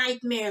having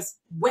nightmares,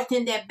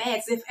 wetting their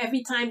beds if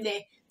every time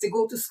to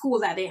go to school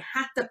that they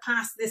had to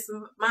pass this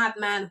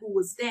madman who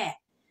was there.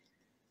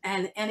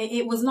 And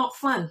it was not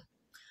fun.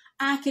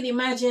 I can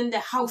imagine the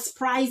house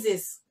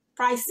prices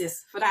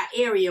for that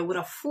area would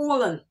have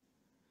fallen.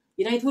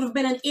 It would have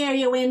been an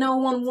area where no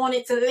one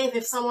wanted to live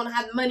if someone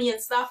had money and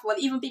stuff. Well,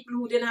 even people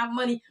who didn't have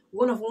money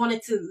wouldn't have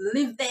wanted to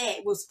live there.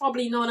 It was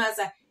probably known as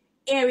an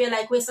area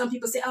like where some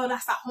people say, oh,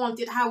 that's a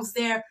haunted house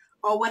there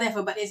or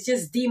whatever. But it's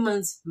just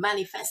demons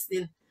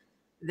manifesting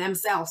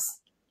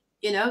themselves.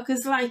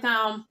 Because like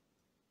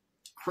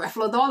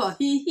Creflo Dollar,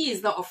 he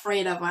is not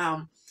afraid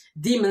of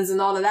demons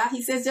and all of that.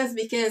 He says just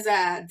because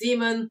a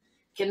demon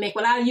can make,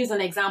 well, I'll use an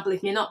example.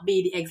 It may not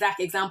be the exact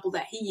example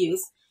that he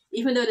used.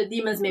 Even though the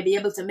demons may be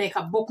able to make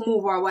a book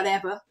move or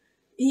whatever,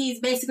 he's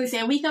basically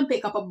saying we can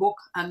pick up a book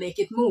and make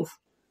it move.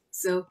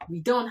 So we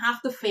don't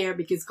have to fear,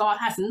 because God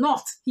has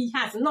not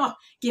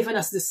given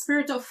us the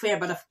spirit of fear,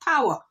 but of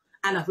power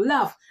and of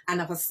love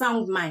and of a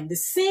sound mind. The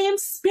same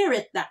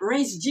spirit that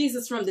raised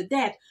Jesus from the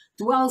dead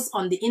dwells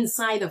on the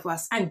inside of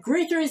us. And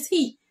greater is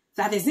he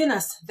that is in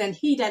us than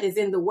he that is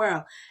in the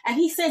world. And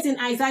he says in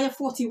Isaiah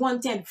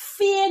 41:10,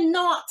 fear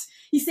not.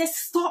 He says,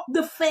 stop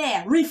the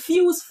fear,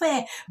 refuse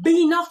fear,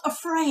 be not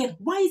afraid.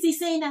 Why is he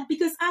saying that?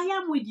 Because I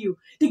am with you.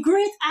 The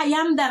great I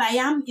am that I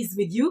am is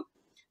with you.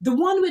 The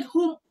one with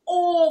whom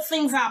all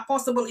things are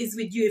possible is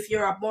with you if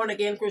you're a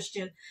born-again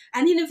Christian.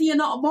 And even if you're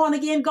not born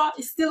again, God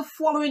is still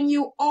following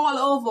you all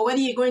over. Whether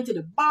you're going to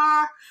the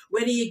bar,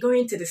 whether you're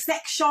going to the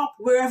sex shop,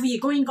 wherever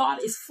you're going,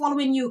 God is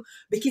following you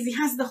because he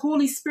has the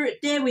Holy Spirit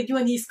there with you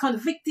and he's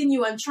convicting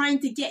you and trying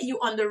to get you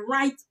on the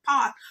right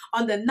path,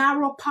 on the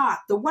narrow path.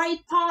 The wide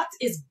path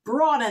is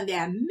broad and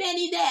there are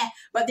many there,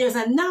 but there's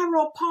a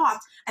narrow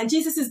path. And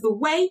Jesus is the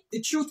way,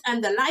 the truth,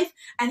 and the life.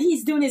 And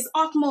he's doing his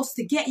utmost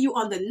to get you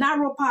on the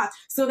narrow path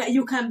so that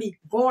you can be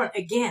born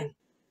again.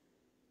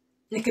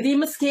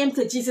 Nicodemus came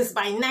to Jesus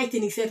by night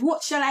and he said,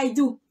 what shall I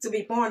do to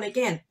be born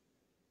again?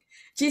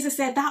 Jesus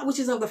said, that which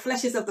is of the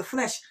flesh is of the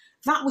flesh.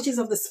 That which is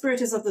of the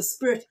spirit is of the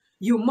spirit.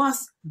 You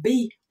must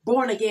be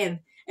born again.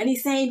 And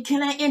he's saying,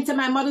 can I enter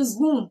my mother's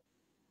womb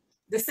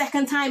the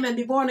second time and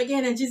be born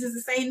again? And Jesus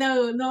is saying,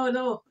 no, no,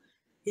 no.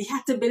 He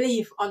had to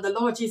believe on the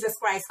Lord Jesus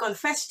Christ,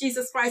 confess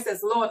Jesus Christ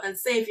as Lord and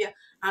Savior,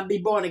 and be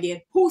born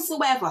again.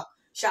 Whosoever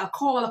shall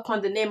call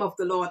upon the name of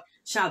the Lord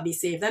shall be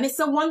saved. And it's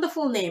a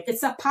wonderful name.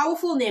 It's a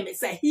powerful name.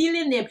 It's a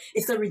healing name.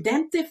 It's a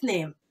redemptive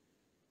name.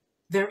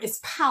 There is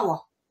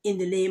power in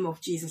the name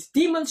of Jesus.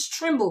 Demons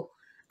tremble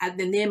at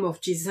the name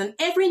of Jesus. And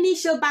every knee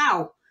shall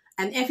bow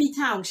and every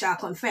tongue shall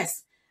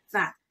confess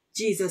that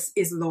Jesus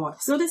is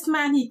Lord. So this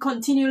man, he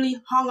continually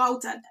hung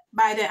out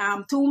by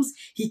the tombs.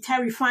 He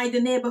terrified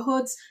the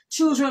neighborhoods.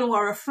 Children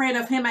were afraid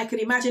of him. I could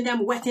imagine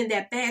them wetting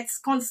their beds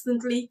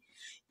constantly.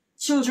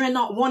 Children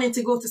not wanting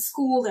to go to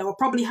school. They were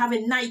probably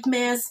having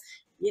nightmares,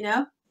 you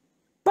know.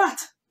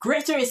 But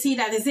greater is he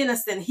that is in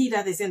us than he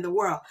that is in the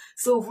world.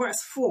 So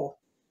verse 4,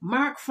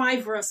 Mark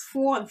 5 verse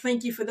 4, and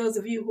thank you for those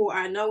of you who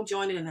are now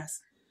joining us.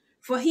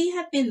 For he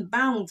had been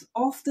bound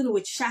often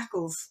with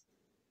shackles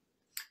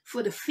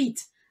for the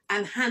feet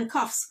and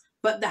handcuffs,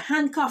 but the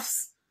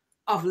handcuffs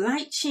of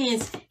light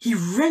chains he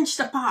wrenched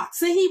apart.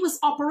 So he was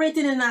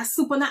operating in a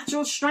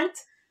supernatural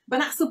strength, but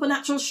that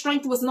supernatural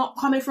strength was not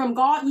coming from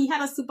God. He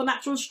had a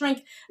supernatural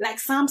strength like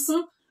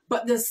Samson,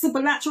 but the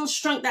supernatural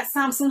strength that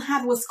Samson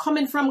had was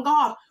coming from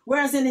God.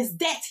 Whereas in his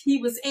death,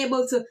 he was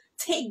able to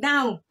take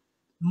down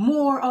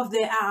more of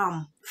the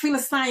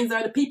Philistines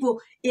or the people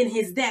in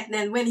his death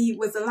than when he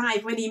was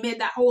alive, when he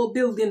made that whole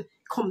building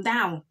come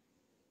down.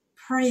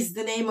 Praise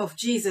the name of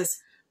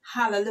Jesus.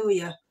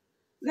 Hallelujah.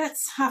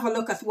 Let's have a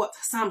look at what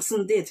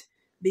Samson did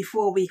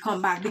before we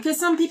come back. Because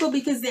some people,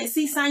 because they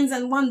see signs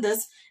and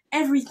wonders,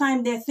 every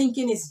time they're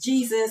thinking it's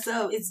Jesus,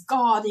 oh, it's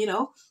God, you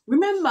know.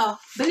 Remember,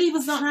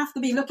 believers don't have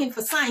to be looking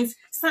for signs.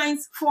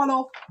 Signs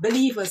follow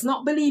believers,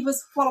 not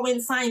believers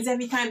following signs.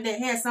 Every time they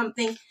hear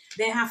something,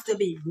 they have to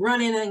be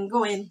running and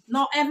going.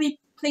 Not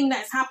everything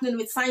that's happening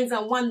with signs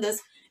and wonders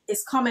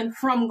is coming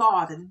from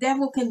God. The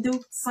devil can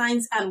do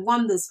signs and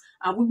wonders.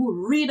 And we will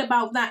read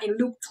about that in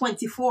Luke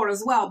 24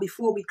 as well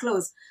before we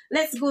close.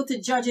 Let's go to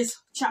Judges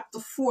chapter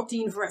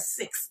 14 verse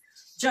 6.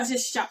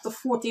 Judges chapter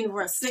 14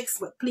 verse 6.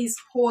 But please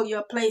hold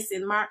your place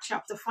in Mark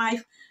chapter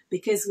 5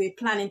 because we're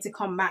planning to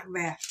come back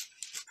there.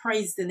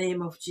 Praise the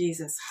name of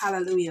Jesus.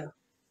 Hallelujah.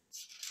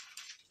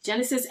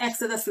 Genesis,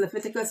 Exodus,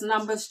 Leviticus,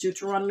 Numbers,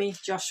 Deuteronomy,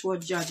 Joshua,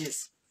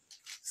 Judges.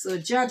 So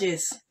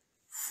Judges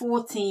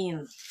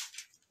 14.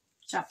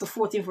 Chapter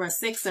 14 verse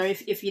 6. So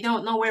if you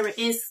don't know where it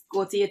is,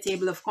 go to your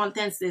table of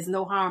contents. There's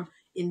no harm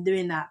in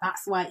doing that.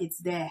 That's why it's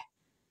there.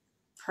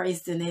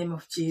 Praise the name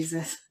of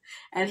Jesus.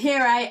 And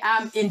here I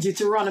am in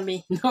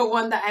Deuteronomy. No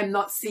wonder I'm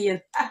not seeing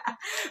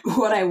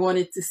what I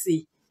wanted to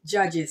see.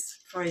 Judges.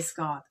 Praise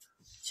God.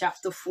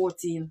 Chapter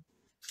 14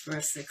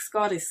 verse 6.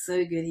 God is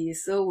so good. He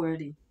is so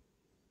worthy.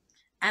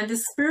 And the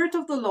Spirit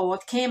of the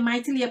Lord came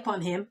mightily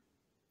upon him.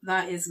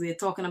 That is, we're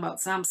talking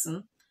about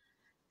Samson.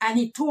 And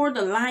he tore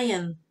the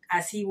lion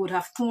as he would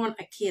have torn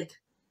a kid.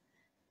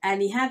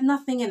 And he had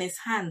nothing in his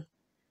hand.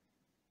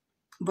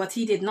 But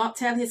he did not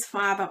tell his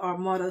father or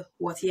mother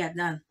what he had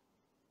done.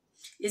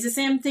 It's the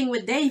same thing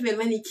with David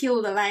when he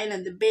killed the lion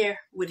and the bear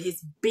with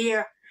his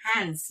bare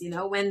hands. You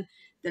know, when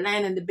the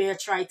lion and the bear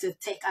tried to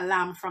take a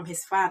lamb from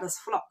his father's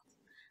flock.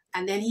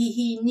 And then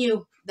he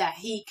knew that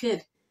he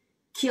could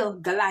kill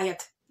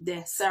Goliath,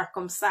 the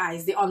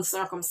circumcised, the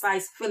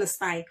uncircumcised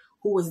Philistine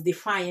who was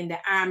defying the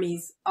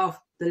armies of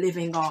the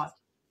living God.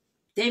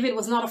 David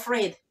was not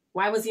afraid.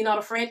 Why was he not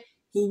afraid?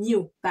 He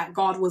knew that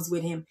God was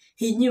with him.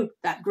 He knew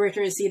that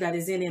greater is he that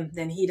is in him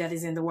than he that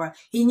is in the world.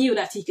 He knew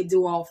that he could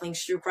do all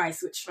things through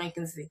Christ, which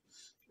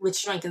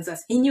strengthens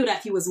us. He knew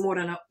that he was more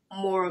than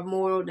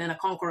a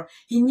conqueror.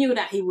 He knew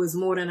that he was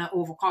more than an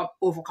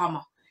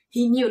overcomer.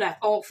 He knew that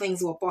all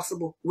things were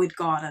possible with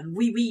God, and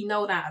we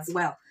know that as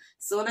well.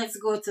 So let's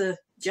go to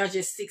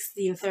Judges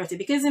 16:30,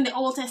 because in the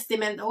Old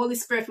Testament, the Holy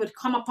Spirit would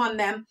come upon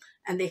them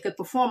and they could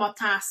perform a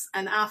task,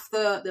 and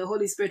after the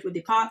Holy Spirit would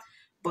depart,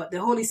 but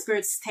the Holy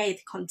Spirit stayed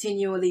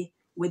continually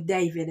with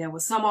David. There were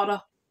some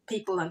other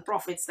people and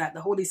prophets that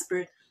the Holy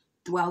Spirit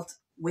dwelt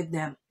with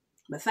them.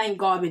 But thank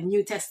God with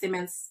New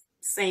Testament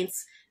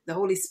saints, The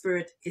Holy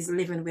Spirit is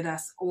living with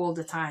us all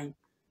the time.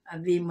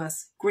 And we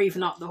must grieve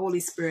not the Holy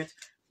Spirit,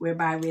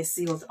 whereby we are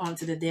sealed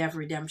unto the day of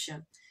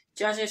redemption.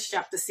 Judges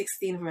chapter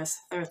 16, verse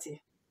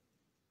 30.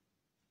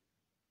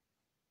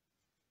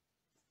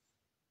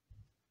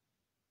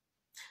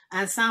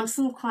 And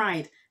Samson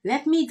cried,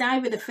 "Let me die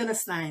with the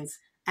Philistines."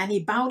 And he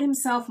bowed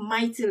himself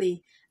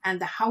mightily,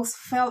 and the house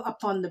fell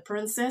upon the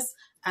princess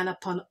and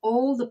upon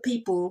all the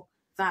people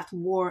that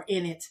were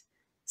in it.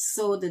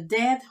 So the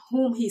dead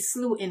whom he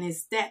slew in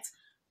his death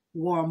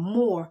were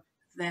more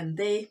than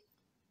they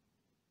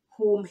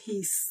whom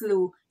he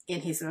slew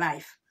in his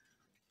life.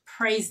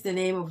 Praise the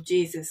name of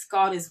Jesus.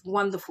 God is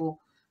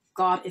wonderful.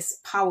 God is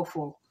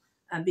powerful.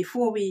 And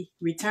before we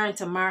return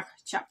to Mark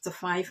chapter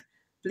 5,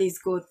 please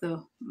go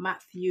to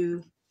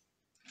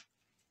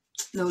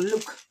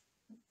Luke.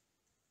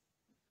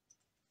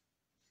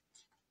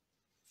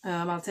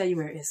 I'll tell you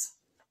where it is.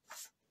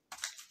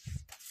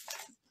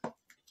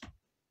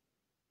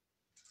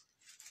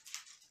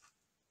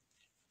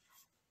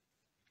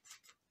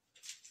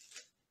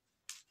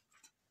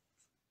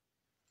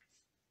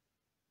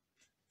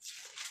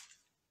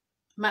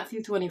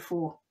 Matthew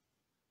 24,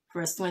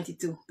 verse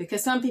 22.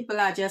 Because some people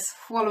are just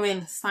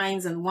following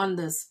signs and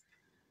wonders.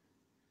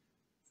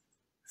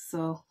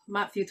 So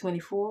Matthew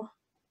 24,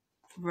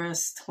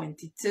 verse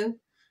 22.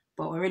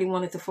 But we really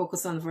wanted to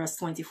focus on verse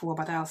 24,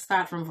 but I'll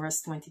start from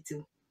verse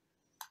 22.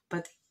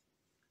 But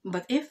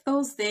if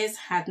those days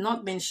had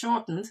not been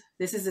shortened,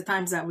 this is the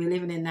times that we're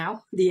living in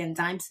now, the end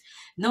times,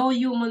 no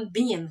human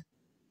being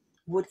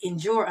would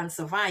endure and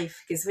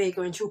survive, because we're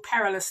going through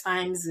perilous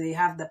times. We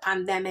have the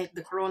pandemic,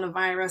 the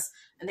coronavirus,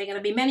 and there are going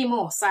to be many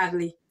more,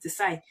 sadly to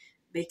say,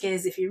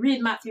 because if you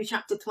read Matthew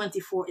chapter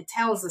 24, it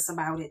tells us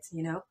about it.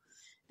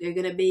 There are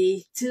going to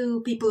be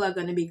two people are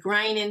going to be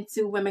grinding,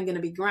 two women going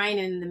to be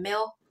grinding in the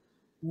mill.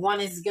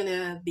 One is going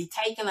to be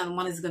taken and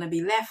one is going to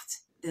be left.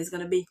 There's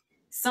going to be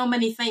so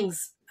many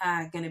things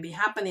going to be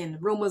happening.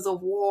 Rumors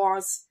of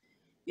wars,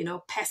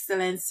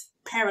 pestilence,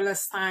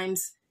 perilous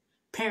times,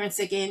 parents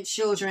against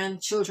children,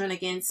 children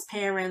against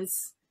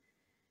parents.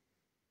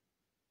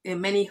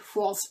 And many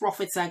false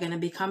prophets are going to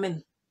be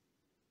coming.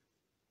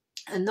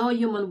 And no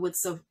human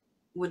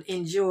would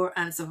endure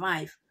and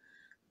survive.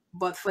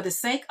 But for the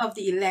sake of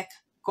the elect,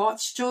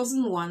 God's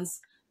chosen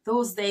ones,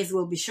 those days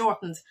will be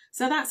shortened.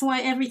 So that's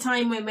why every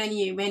time when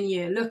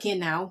you're looking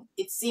now,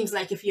 it seems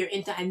like if you're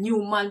into a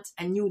new month,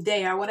 a new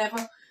day or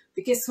whatever.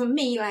 Because for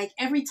me, like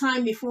every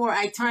time before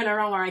I turn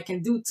around or I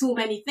can do too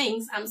many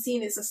things, I'm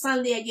seeing it's a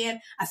Sunday again,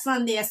 a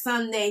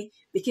Sunday,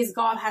 because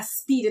God has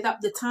speeded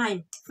up the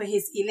time for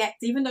his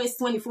elect. Even though it's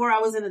 24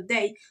 hours in a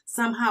day,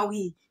 somehow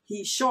he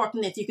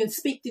shortened it. You can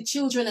speak to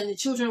children and the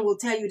children will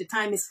tell you the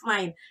time is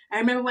flying. I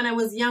remember when I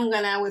was younger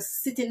and I was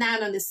sitting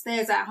down on the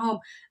stairs at home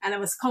and I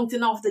was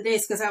counting off the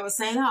days because I was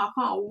saying, I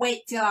can't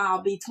wait till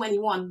I'll be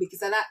 21,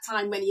 because at that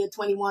time when you're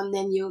 21,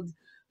 then you'll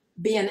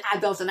be an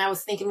adult. And I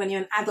was thinking when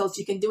you're an adult,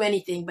 you can do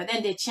anything. But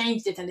then they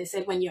changed it and they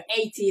said when you're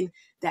 18,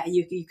 that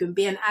you can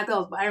be an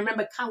adult. But I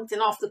remember counting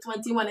off to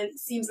 21 and it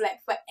seems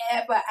like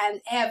forever and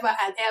ever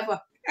and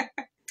ever.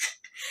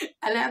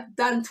 And I've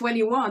done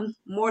 21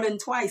 more than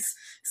twice.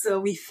 So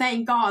we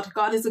thank God.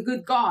 God is a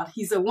good God.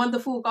 He's a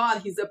wonderful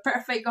God. He's a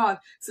perfect God.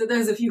 So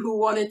those of you who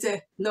wanted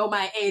to know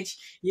my age,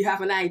 you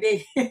have an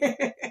idea.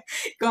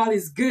 God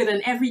is good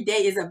and every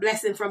day is a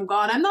blessing from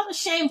God. I'm not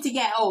ashamed to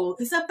get old.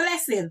 It's a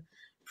blessing.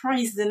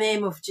 Praise the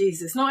name of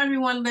Jesus. Not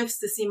everyone lives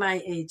to see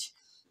my age.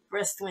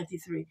 Verse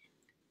 23.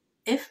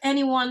 If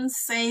anyone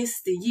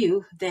says to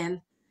you,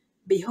 then,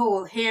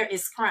 behold, here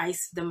is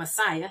Christ the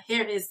Messiah.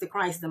 Here is the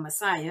Christ the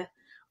Messiah.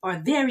 Or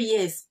there he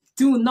is.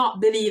 Do not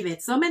believe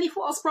it. So many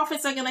false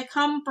prophets are going to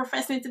come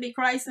professing to be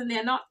Christ and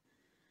they're not.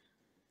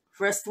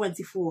 Verse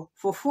 24.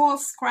 For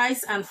false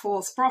Christs and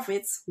false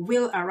prophets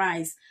will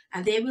arise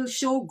and they will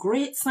show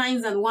great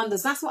signs and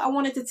wonders. That's what I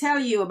wanted to tell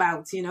you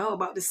about,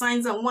 about the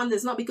signs and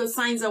wonders. Not because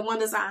signs and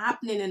wonders are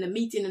happening in a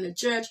meeting in a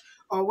church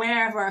or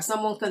wherever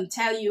someone can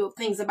tell you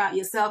things about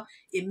yourself.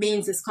 It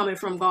means it's coming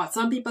from God.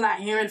 Some people are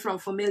hearing from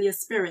familiar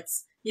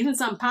spirits. Even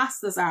some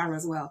pastors are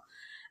as well.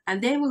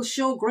 And they will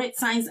show great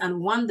signs and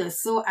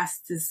wonders so as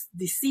to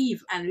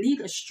deceive and lead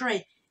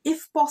astray,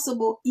 if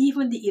possible,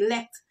 even the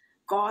elect,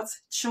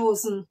 God's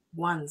chosen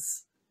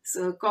ones.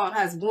 So God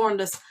has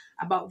warned us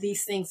about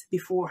these things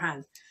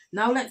beforehand.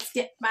 Now let's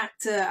get back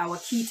to our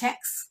key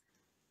text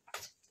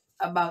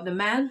about the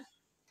man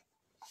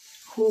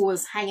who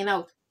was hanging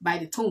out by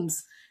the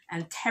tombs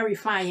and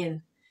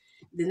terrifying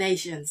the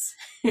nations.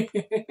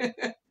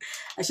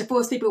 I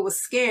suppose people were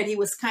scared. He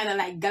was kind of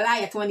like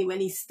Goliath when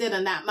he stood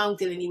on that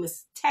mountain and he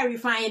was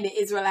terrifying the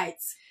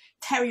Israelites,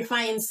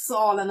 terrifying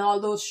Saul and all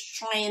those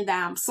trained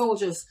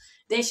soldiers.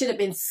 They should have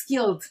been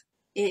skilled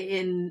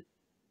in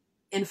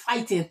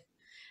fighting,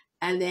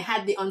 and they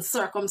had the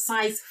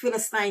uncircumcised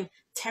Philistine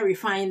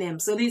terrifying them.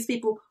 So these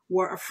people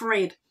were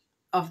afraid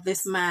of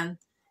this man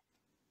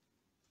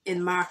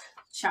in Mark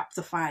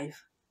chapter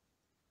 5.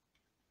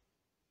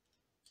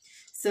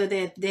 So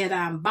they'd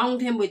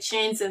bound him with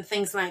chains and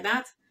things like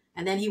that,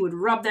 and then he would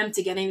rub them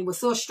together, and he was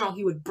so strong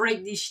he would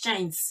break these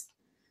chains.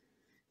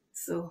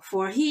 So,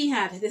 for he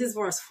had, this is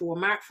verse 4,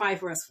 Mark 5,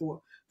 verse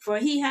 4. For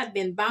he had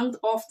been bound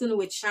often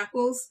with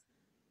shackles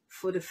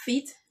for the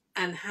feet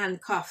and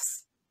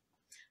handcuffs.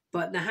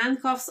 But the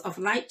handcuffs of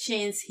light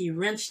chains he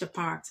wrenched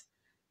apart,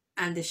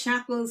 and the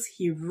shackles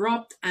he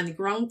rubbed and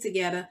ground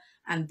together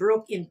and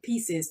broke in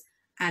pieces,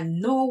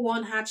 and no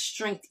one had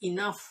strength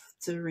enough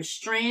to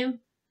restrain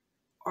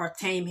or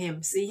tame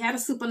him. So he had a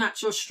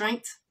supernatural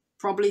strength,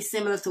 probably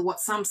similar to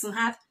what Samson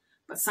had,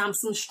 but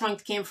Samson's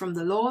strength came from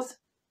the Lord.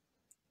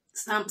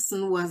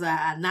 Samson was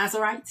a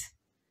Nazarite,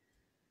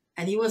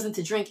 and he wasn't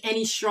to drink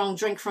any strong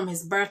drink from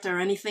his birth or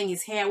anything.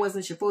 His hair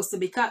wasn't supposed to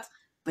be cut,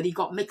 but he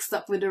got mixed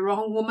up with the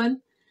wrong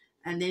woman,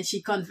 and then she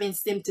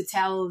convinced him to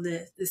tell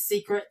the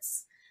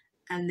secrets,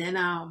 and then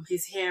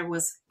his hair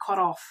was cut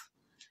off,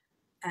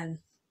 and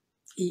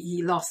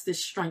he lost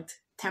his strength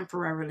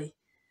temporarily.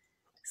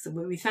 So,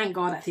 but we thank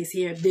God that his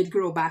hair did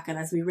grow back, and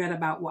as we read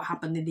about what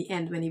happened in the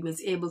end when he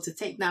was able to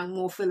take down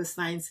more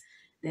Philistines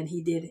than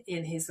he did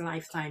in his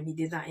lifetime. He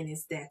did that in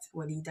his death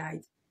when he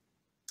died.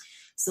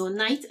 So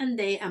night and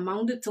day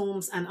among the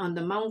tombs and on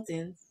the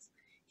mountains,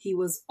 he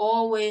was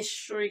always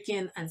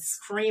shrieking and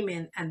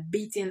screaming and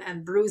beating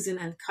and bruising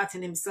and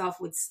cutting himself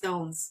with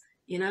stones.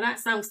 You know, that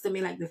sounds to me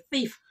like the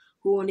thief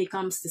who only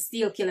comes to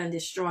steal, kill, and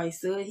destroy.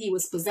 So he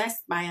was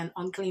possessed by an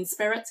unclean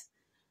spirit,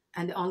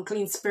 and the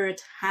unclean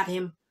spirit had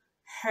him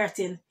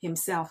hurting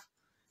himself.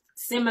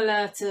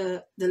 Similar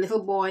to the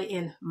little boy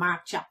in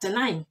Mark chapter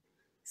 9.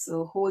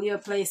 So hold your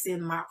place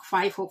in Mark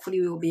 5.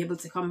 Hopefully we will be able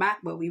to come back,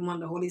 but we want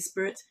the Holy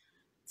Spirit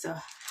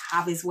to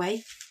have his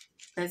way.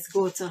 Let's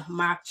go to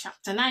Mark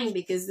chapter 9,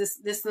 because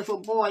this little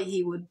boy,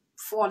 he would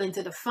fall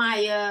into the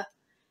fire,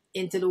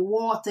 into the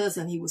waters,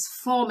 and he was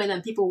foaming,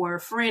 and people were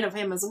afraid of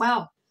him as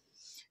well.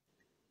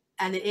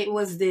 And it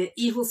was the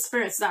evil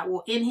spirits that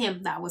were in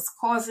him that was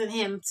causing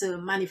him to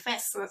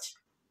manifest such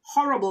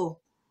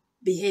horrible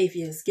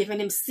behaviors, giving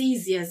him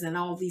seizures and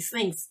all these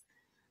things.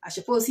 I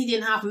suppose he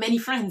didn't have many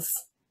friends.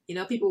 You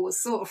know, people were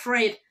so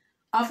afraid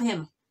of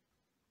him.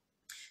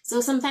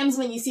 So sometimes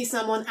when you see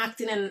someone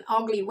acting in an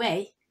ugly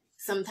way,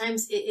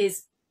 sometimes it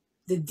is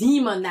the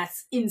demon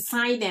that's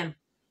inside them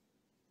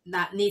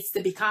that needs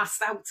to be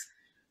cast out.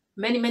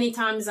 Many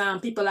times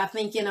people are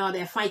thinking, oh,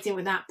 they're fighting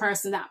with that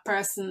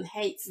person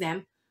hates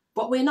them.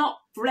 But we're not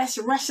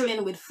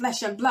wrestling with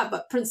flesh and blood,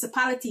 but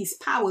principalities,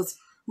 powers,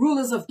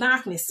 rulers of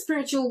darkness,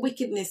 spiritual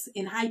wickedness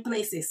in high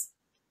places.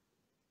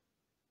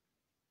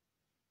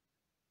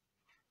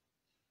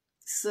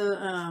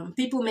 So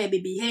people may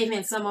be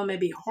behaving, someone may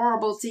be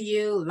horrible to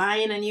you,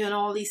 lying on you and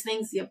all these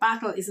things. Your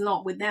battle is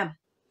not with them.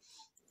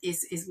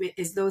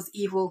 It's those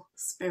evil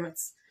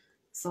spirits.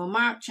 So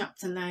Mark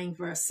chapter 9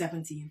 verse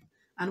 17.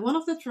 And one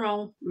of the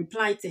throng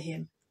replied to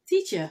him,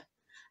 Teacher,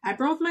 I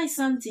brought my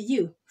son to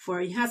you, for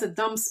he has a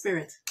dumb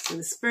spirit. So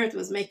the spirit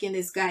was making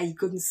this guy, he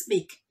couldn't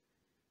speak.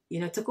 You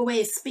know, took away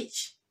his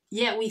speech.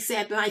 Yet we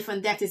said life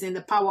and death is in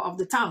the power of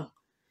the tongue.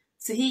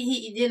 So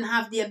he didn't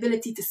have the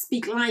ability to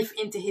speak life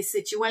into his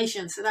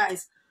situation. So that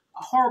is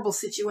a horrible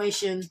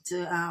situation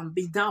to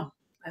be dumb.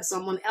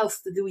 Someone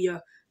else to do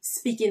your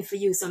speaking for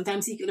you.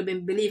 Sometimes he could have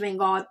been believing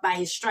God, by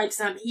his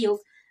stripes I'm healed.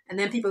 And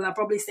then people are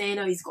probably saying,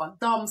 oh, he's got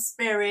dumb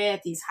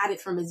spirit. He's had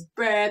it from his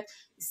birth.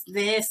 It's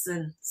this,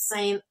 and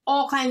saying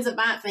all kinds of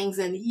bad things.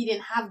 And he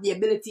didn't have the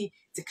ability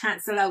to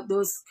cancel out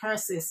those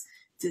curses,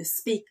 to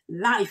speak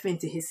life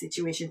into his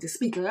situation, to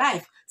speak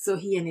life so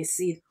he and his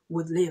seed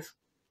would live.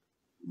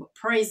 But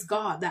praise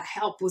God, that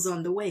help was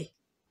on the way.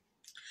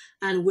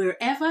 And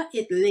wherever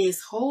it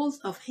lays hold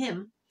of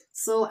him,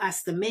 so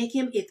as to make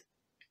him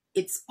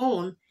its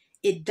own,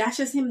 it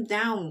dashes him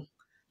down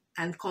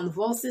and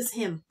convulses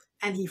him,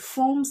 and he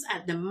foams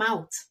at the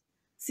mouth.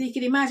 So you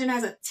can imagine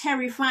as a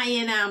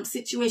terrifying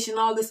situation,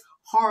 all this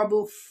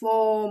horrible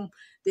foam,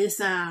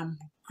 this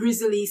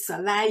grisly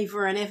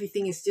saliva and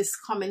everything is just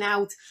coming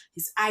out.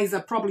 His eyes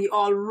are probably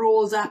all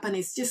rolled up, and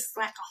it's just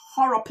like a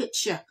horror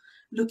picture,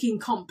 looking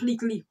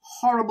completely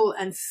horrible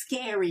and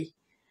scary,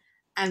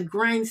 and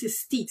grinds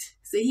his teeth.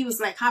 So he was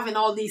like having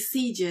all these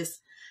seizures,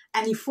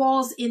 and he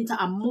falls into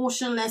a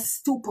motionless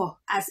stupor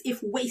as if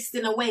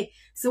wasting away.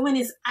 So when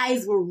his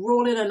eyes were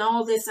rolling and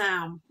all this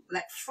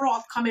like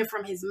froth coming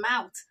from his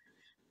mouth,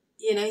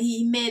 you know,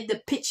 he made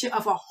the picture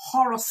of a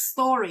horror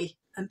story,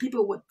 and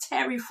people were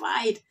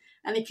terrified.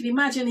 And you can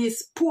imagine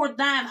his poor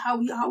dad,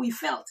 how he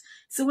felt.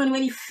 So when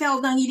he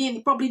fell down,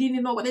 he probably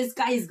didn't know, what this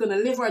guy is going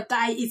to live or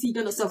die. Is he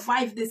going to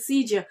survive this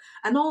seizure?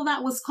 And all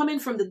that was coming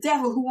from the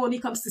devil, who only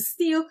comes to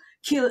steal,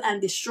 kill,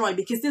 and destroy.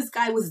 Because this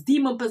guy was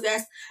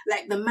demon-possessed,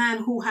 like the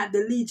man who had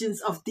the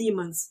legions of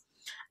demons.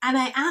 And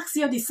I asked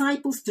your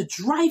disciples to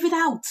drive it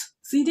out.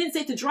 So he didn't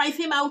say to drive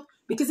him out,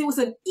 because it was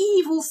an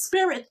evil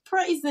spirit.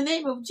 Praise the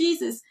name of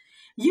Jesus.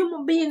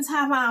 Human beings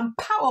have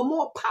power,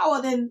 more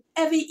power than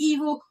every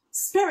evil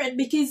spirit,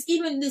 because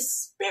even the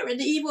spirit,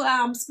 the evil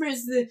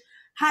spirits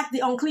had the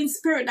unclean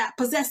spirit that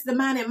possessed the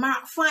man in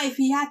Mark 5.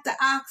 He had to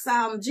ask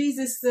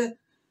Jesus to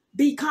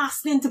be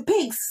cast into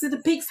pigs. So the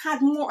pigs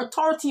had more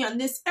authority on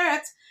this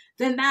earth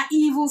than that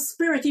evil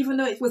spirit, even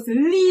though it was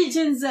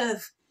legions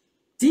of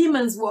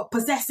demons were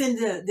possessing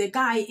the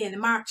guy in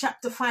Mark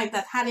chapter 5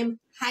 that had him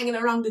hanging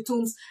around the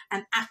tombs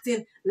and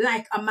acting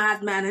like a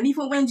madman. And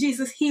even when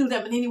Jesus healed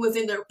him and he was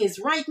in his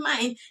right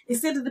mind,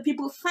 instead of the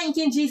people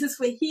thanking Jesus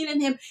for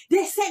healing him,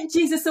 they sent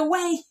Jesus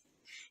away.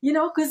 You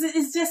know, because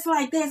it's just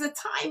like there's a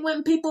time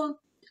when people,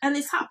 and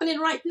it's happening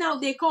right now,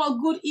 they call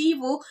good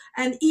evil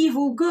and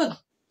evil good.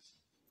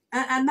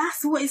 And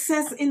that's what it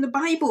says in the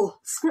Bible.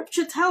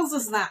 Scripture tells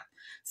us that.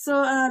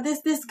 So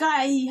this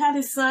guy, he had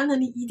his son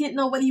and he didn't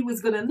know whether he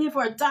was going to live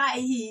or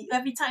die.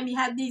 Every time he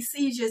had these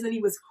seizures and he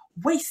was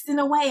wasting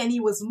away and he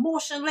was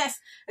motionless.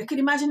 I could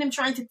imagine him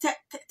trying to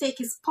take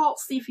his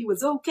pulse, see if he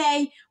was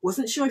okay.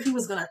 Wasn't sure if he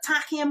was going to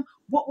attack him,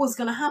 what was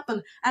going to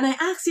happen. And I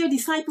asked your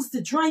disciples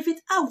to drive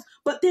it out,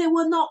 but they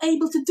were not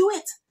able to do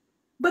it.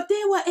 But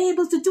they were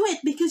able to do it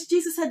because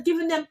Jesus had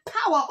given them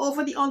power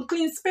over the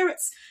unclean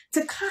spirits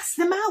to cast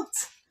them out.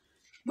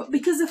 But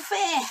because of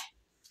fear,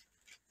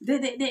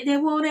 they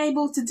weren't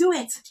able to do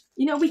it.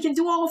 You know, we can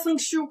do all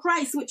things through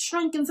Christ, which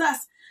strengthens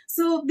us.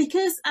 So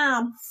because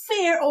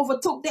fear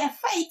overtook their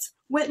faith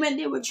when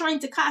they were trying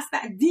to cast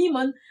that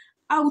demon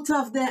out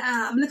of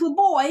the little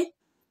boy,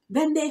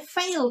 then they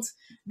failed.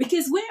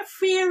 Because where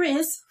fear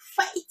is,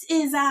 faith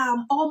is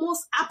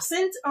almost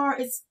absent, or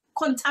it's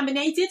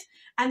contaminated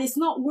and it's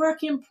not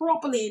working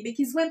properly.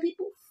 Because when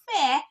people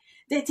fear,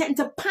 they tend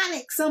to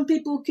panic. Some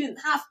people can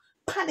have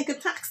panic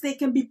attacks. They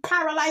can be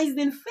paralyzed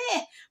in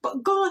fear.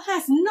 But God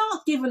has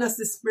not given us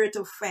the spirit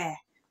of fear.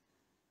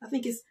 I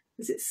think is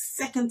it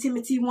 2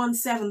 Timothy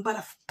 1:7, but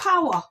of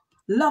power,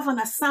 love,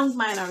 and a sound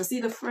mind. Or is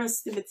it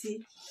 1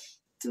 Timothy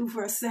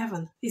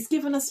 2:7? He's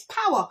given us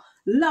power,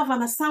 love,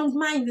 and a sound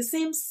mind. The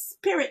same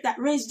spirit that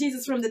raised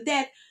Jesus from the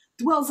dead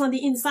dwells on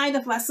the inside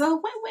of us. So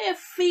when we're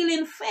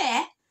feeling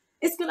fear,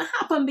 it's going to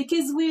happen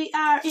because we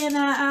are in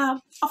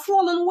a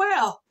fallen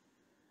world.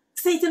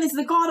 Satan is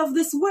the god of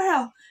this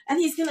world, and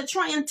he's going to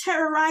try and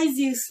terrorize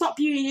you, stop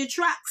you in your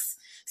tracks,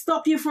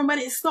 stop you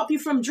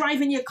from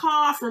driving your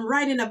car, from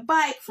riding a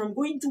bike, from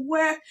going to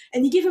work.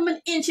 And you give him an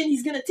inch and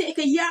he's going to take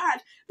a yard,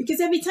 because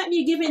every time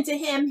you give in to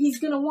him, he's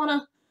going to want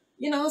to,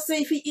 you know, so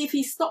if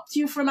he stopped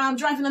you from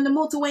driving on the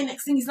motorway,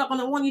 next thing he's not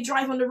going to want you to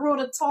drive on the road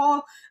at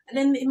all. And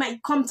then it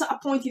might come to a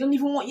point he don't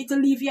even want you to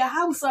leave your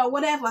house or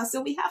whatever.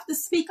 So we have to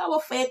speak our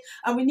faith,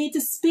 and we need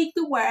to speak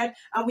the word,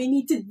 and we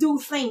need to do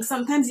things.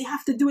 Sometimes you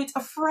have to do it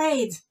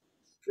afraid,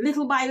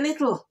 little by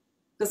little.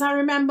 Because I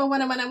remember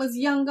when I was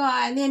younger,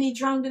 I nearly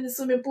drowned in the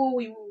swimming pool.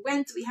 We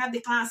had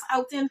the class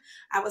outing.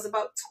 I was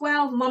about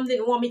 12. Mom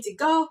didn't want me to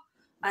go.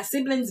 My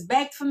siblings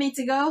begged for me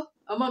to go.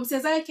 My mom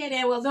says, okay,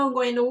 then, well, don't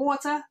go in the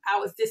water. I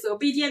was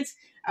disobedient.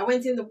 I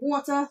went in the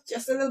water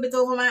just a little bit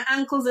over my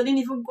ankles. I didn't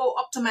even go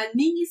up to my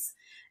knees.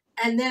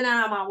 And then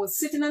I was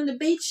sitting on the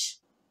beach,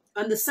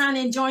 on the sand,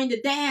 enjoying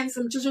the dance.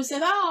 Some children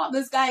said, oh,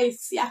 this guy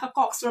is Siaka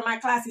Cox from my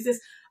class. He says,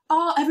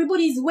 oh,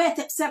 everybody's wet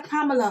except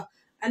Pamela.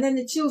 And then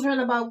the children,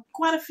 about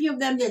quite a few of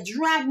them, they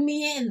dragged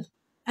me in.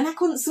 And I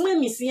couldn't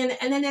swim, you see, and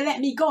then they let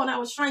me go. And I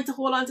was trying to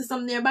hold on to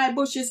some nearby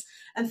bushes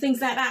and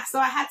things like that. So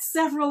I had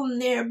several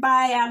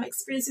nearby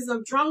experiences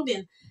of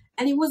drowning,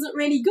 and it wasn't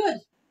really good.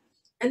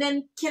 And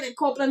then Kenneth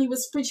Copeland, he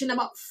was preaching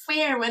about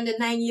fear when the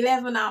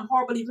 9/11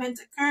 horrible event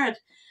occurred.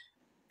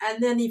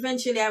 And then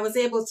eventually I was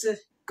able to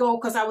go,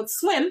 because I would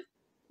swim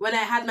when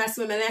I had my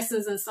swimming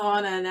lessons and so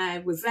on, and I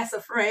was less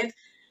afraid.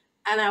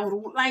 And I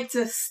would like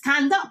to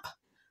stand up.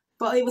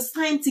 But it was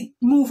time to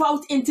move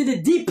out into the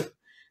deep.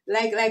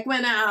 Like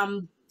when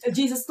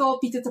Jesus told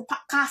Peter to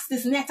cast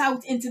his net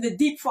out into the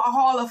deep for a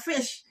haul of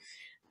fish.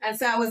 And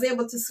so I was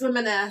able to swim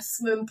in a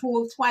swimming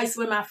pool twice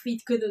when my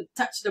feet couldn't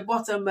touch the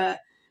bottom.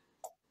 But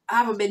I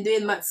haven't been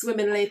doing much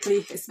swimming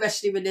lately,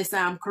 especially with this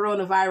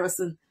coronavirus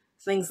and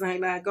things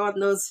like that. God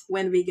knows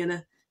when we're going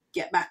to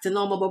get back to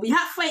normal. But we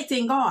have faith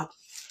in God.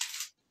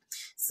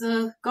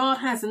 So God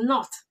has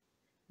not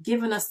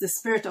given us the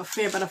spirit of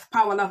fear, but of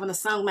power, love, and a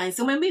sound mind.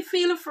 So when we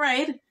feel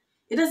afraid,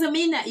 it doesn't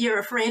mean that you're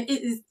afraid.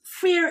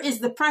 Fear is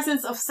the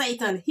presence of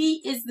Satan.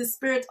 He is the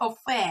spirit of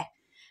fear.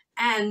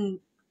 And,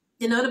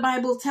 you know, the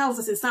Bible tells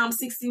us in Psalm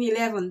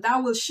 16:11,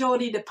 thou wilt show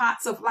thee the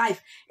paths of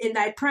life. In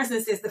thy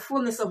presence is the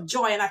fullness of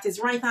joy, and at his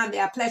right hand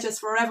there are pleasures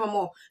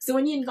forevermore. So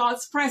when you're in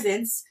God's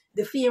presence,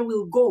 the fear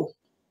will go.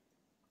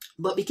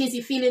 But because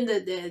you feel in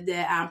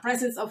the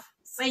presence of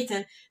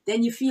Satan,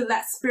 then you feel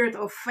that spirit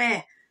of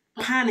fear,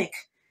 panic,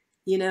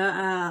 you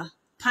know,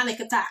 panic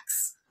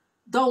attacks,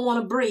 don't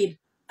want to breathe,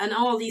 and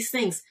all these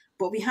things.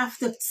 But we have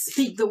to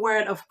speak the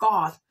word of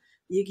God.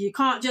 You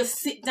can't just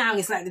sit down.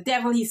 It's like the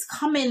devil, he's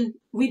coming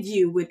with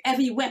you with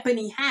every weapon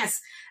he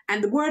has.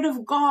 And the word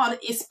of God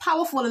is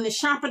powerful and is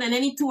sharper than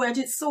any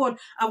two-edged sword.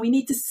 And we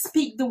need to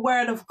speak the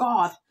word of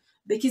God,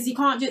 because you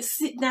can't just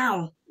sit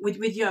down with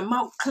your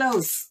mouth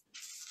closed.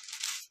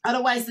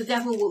 Otherwise, the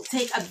devil will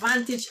take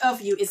advantage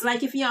of you. It's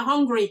like if you're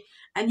hungry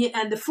and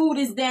the food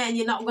is there and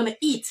you're not going to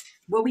eat.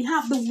 But we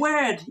have the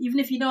word. Even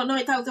if you don't know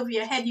it out of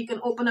your head, you can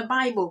open a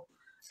Bible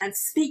and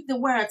speak the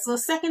word. So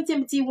 2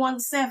 Timothy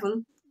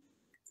 1:7,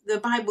 the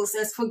Bible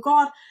says, for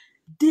God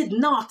did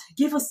not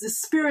give us the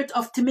spirit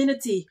of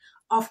timidity,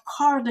 of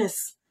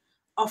cowardice,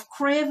 of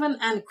craving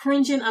and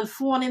cringing and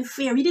fawning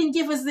fear. He didn't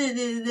give us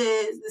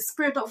the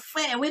spirit of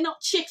fear. We're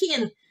not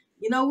chicken.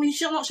 You know, we're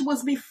not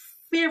supposed to be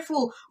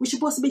fearful. We're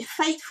supposed to be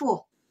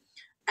faithful.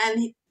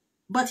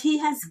 But he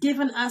has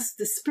given us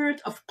the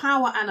spirit of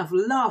power and of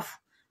love.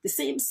 The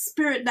same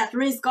spirit that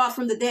raised God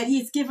from the dead.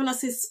 He's given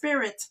us his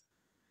spirit.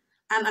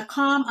 And a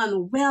calm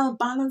and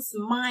well-balanced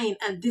mind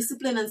and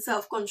discipline and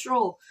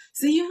self-control.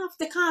 So you have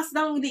to cast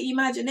down the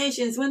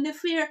imaginations. When the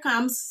fear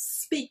comes,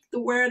 speak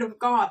the word of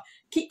God.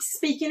 Keep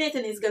speaking it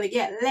and it's going to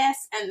get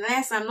less and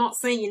less. I'm not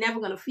saying you're never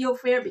going to feel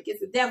fear,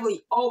 because the devil,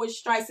 he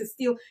always tries to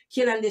steal,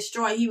 kill, and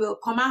destroy. He will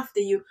come after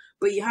you,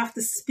 but you have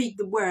to speak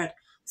the word.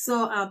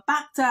 So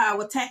back to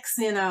our text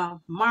in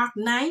Mark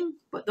 9,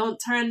 but don't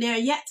turn there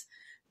yet,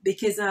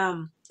 because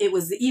it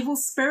was the evil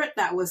spirit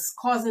that was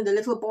causing the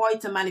little boy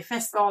to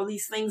manifest all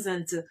these things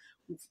and to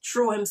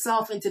throw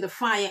himself into the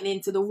fire and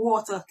into the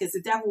water, because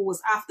the devil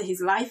was after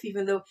his life,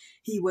 even though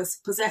he was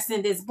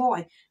possessing this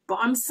boy. But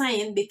I'm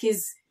saying,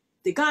 because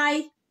the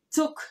guy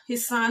took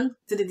his son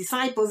to the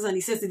disciples and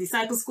he says the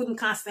disciples couldn't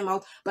cast him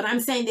out, but I'm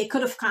saying they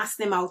could have cast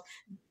him out,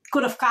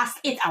 could have cast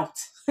it out.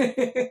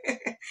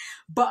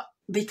 But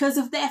because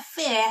of their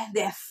fear,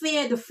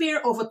 the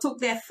fear overtook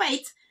their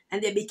faith,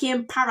 and they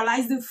became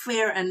paralyzed with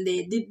fear, and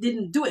they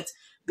didn't do it.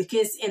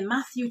 Because in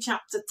Matthew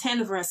chapter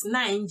 10 verse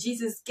 9,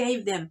 Jesus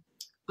gave them,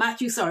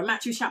 Matthew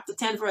chapter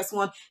 10 verse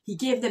 1, he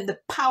gave them the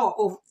power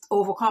of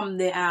overcome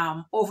the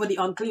over the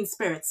unclean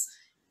spirits.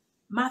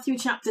 Matthew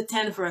chapter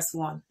 10 verse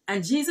 1.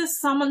 And Jesus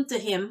summoned to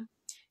him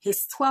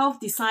his 12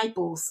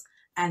 disciples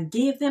and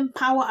gave them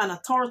power and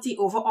authority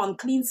over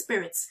unclean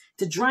spirits,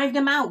 to drive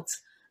them out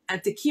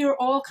and to cure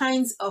all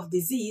kinds of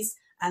disease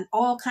and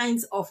all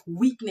kinds of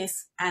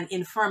weakness and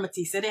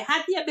infirmity. So they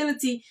had the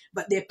ability,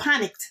 but they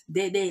panicked.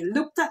 They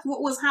looked at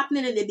what was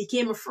happening and they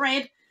became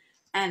afraid.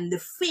 And the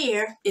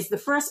fear is the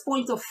first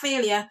point of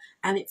failure,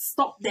 and it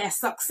stopped their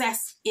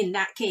success in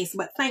that case.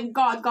 But thank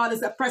God, God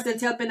is a present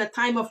help in a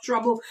time of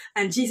trouble,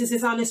 and Jesus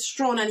is on his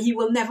throne, and he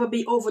will never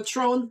be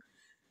overthrown.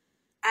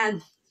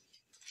 And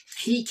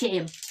he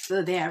came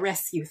to their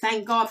rescue.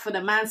 Thank God for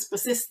the man's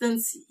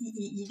persistence.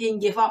 He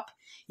didn't give up.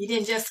 He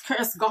didn't just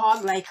curse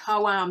God like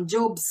how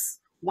Job's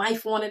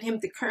wife wanted him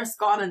to curse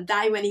God and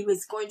die when he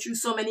was going through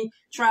so many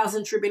trials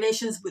and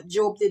tribulations, but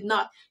Job did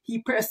not. He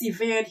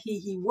persevered.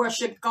 He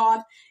worshipped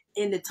God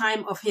in the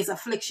time of his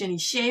affliction. He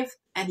shaved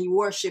and he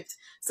worshipped.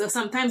 So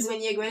sometimes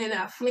when you're going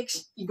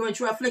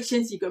through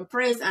afflictions, you can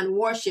praise and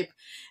worship.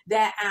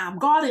 That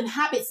God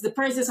inhabits the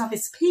praises of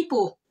his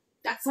people.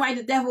 That's why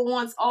the devil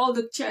wants all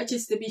the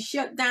churches to be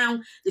shut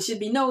down. There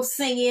should be no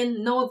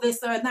singing, no this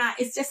or that.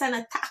 It's just an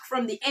attack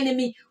from the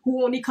enemy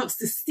who only comes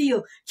to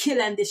steal, kill,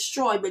 and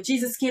destroy. But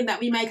Jesus came that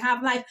we might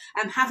have life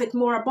and have it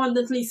more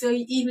abundantly. So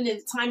even in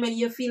the time when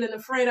you're feeling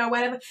afraid or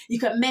whatever, you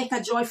can make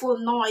a joyful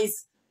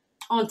noise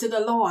unto the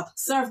Lord.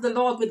 Serve the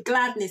Lord with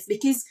gladness.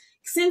 Because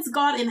since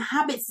God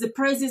inhabits the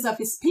praises of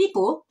his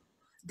people,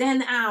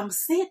 then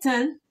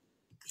Satan,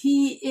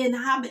 he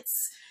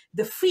inhabits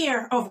the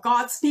fear of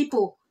God's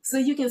people. So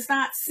you can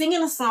start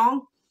singing a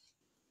song,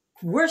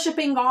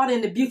 worshiping God in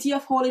the beauty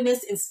of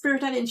holiness, in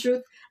spirit and in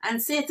truth,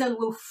 and Satan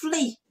will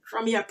flee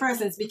from your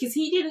presence, because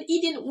he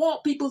didn't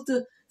want people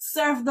to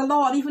serve the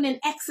Lord. Even in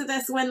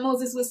Exodus, when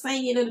Moses was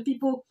saying,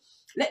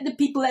 let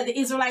the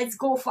Israelites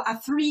go for a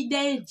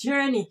 3-day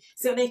journey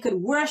so they could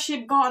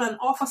worship God and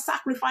offer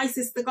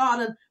sacrifices to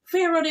God. And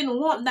Pharaoh didn't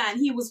want that.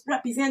 He was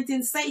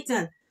representing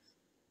Satan.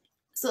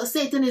 So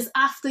Satan is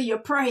after your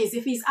praise.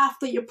 If he's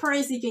after your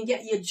praise, he can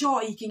get your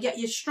joy. He can get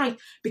your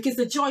strength, because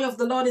the joy of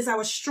the Lord is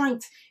our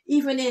strength.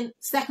 Even in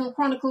 2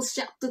 Chronicles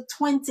chapter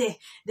 20,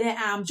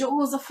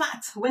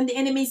 Jehoshaphat, when the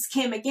enemies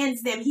came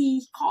against them,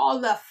 he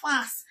called a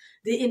fast.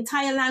 The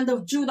entire land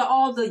of Judah,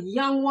 all the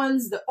young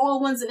ones, the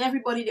old ones, and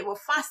everybody, they were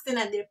fasting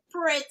and they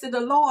prayed to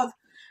the Lord.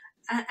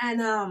 And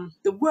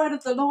the word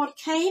of the Lord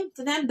came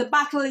to them. The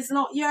battle is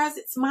not yours,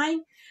 it's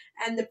mine.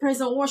 And the praise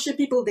and worship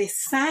people, they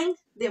sang.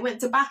 They went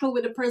to battle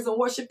with the praise and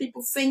worship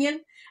people singing.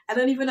 I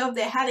don't even know if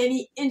they had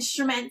any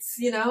instruments,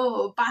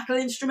 battle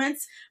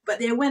instruments, but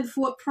they went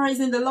forth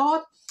praising the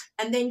Lord.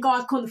 And then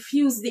God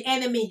confused the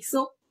enemy.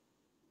 So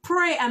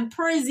pray and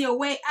praise your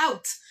way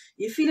out.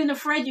 You're feeling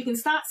afraid, you can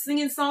start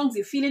singing songs.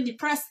 You're feeling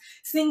depressed,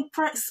 sing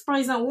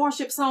praise and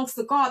worship songs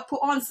to God.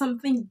 Put on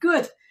something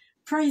good.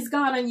 Praise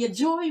God, and your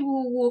joy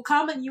will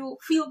come and you'll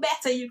feel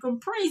better. You can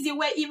praise your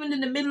way even in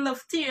the middle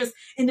of tears,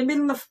 in the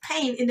middle of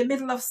pain, in the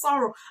middle of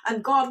sorrow,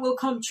 and God will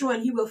come through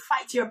and he will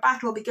fight your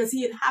battle, because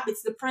he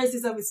inhabits the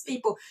praises of his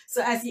people.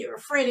 So as you're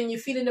afraid and you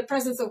feel in the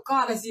presence of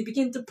God, as you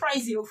begin to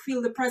praise, you'll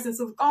feel the presence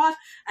of God,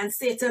 and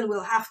Satan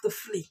will have to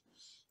flee.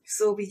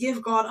 So we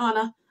give God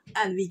honor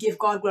and we give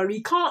God glory.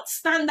 He can't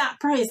stand that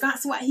praise.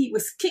 That's why he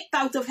was kicked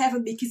out of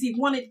heaven, because he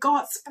wanted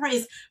God's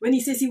praise. When he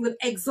says he will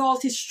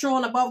exalt his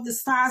throne above the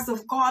stars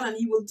of God and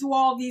he will do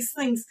all these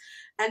things.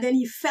 And then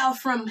he fell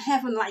from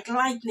heaven like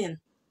lightning.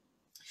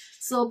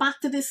 So back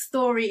to this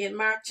story in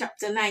Mark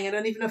chapter 9. I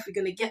don't even know if we're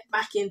going to get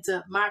back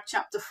into Mark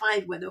chapter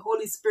 5, where the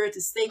Holy Spirit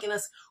is taking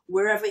us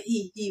wherever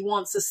he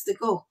wants us to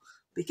go.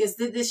 because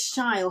this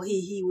child,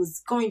 he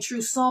was going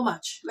through so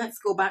much. Let's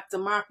go back to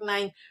Mark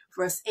 9,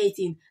 verse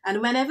 18.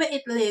 And whenever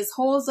it lays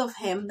hold of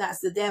him,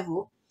 that's the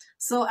devil,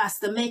 so as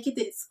to make it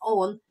its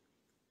own,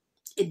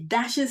 it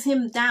dashes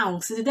him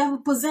down. So the devil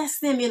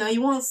possessed him, he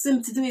wants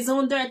him to do his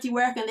own dirty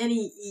work, and then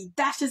he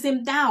dashes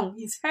him down.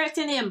 He's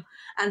hurting him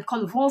and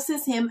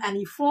convulses him, and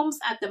he foams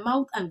at the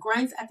mouth and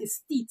grinds at his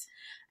teeth,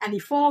 and he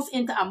falls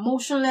into a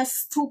motionless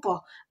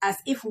stupor as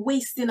if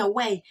wasting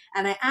away.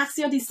 And I asked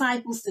your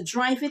disciples to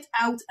drive it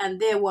out, and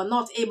they were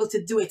not able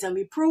to do it. And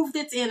we proved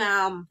it in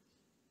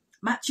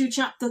Matthew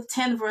chapter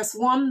 10, verse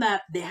 1,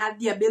 that they had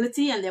the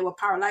ability and they were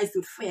paralyzed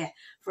with fear.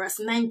 Verse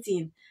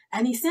 19,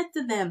 and he said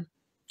to them,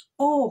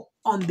 "Oh,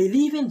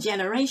 unbelieving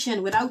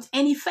generation without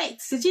any faith."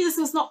 So Jesus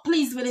was not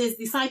pleased with his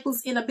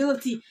disciples'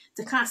 inability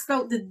to cast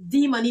out the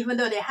demon, even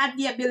though they had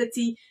the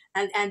ability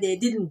and they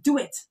didn't do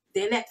it.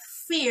 They let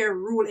fear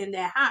rule in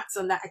their hearts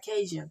on that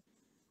occasion.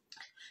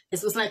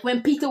 It was like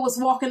when Peter was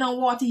walking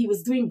on water, he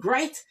was doing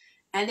great.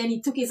 And then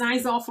he took his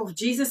eyes off of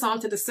Jesus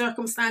onto the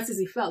circumstances.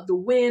 He felt the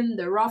wind,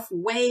 the rough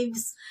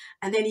waves,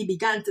 and then he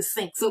began to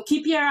sink. So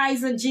keep your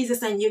eyes on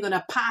Jesus and you're going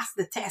to pass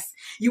the test.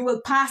 You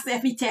will pass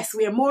every test.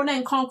 We are more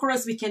than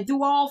conquerors. We can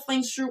do all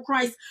things through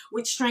Christ,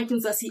 which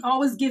strengthens us. He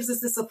always gives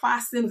us the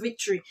surpassing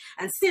victory.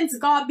 And since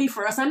God be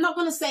for us, I'm not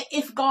going to say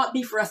if God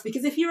be for us,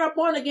 because if you're a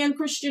born-again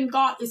Christian,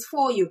 God is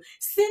for you.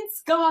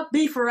 Since God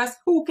be for us,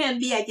 who can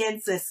be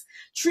against us?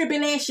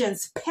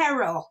 Tribulations,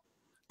 peril,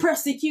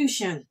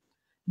 persecution.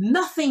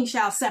 Nothing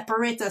shall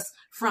separate us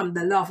from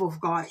the love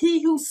of God.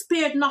 He who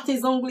spared not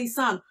his only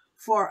son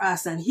for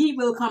us, and he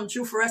will come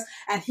true for us,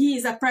 and he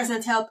is a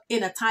present help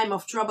in a time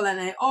of trouble. And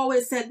I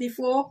always said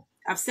before,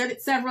 I've said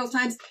it several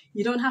times,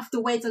 you don't have to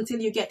wait until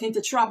you get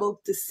into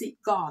trouble to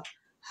seek God.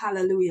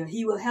 Hallelujah.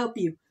 He will help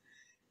you.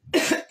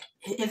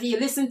 If you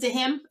listen to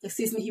him,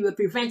 he will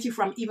prevent you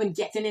from even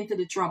getting into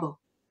the trouble.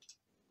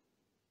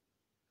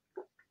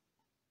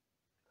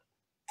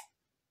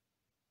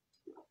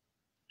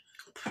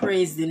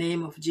 Praise the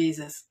name of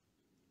Jesus.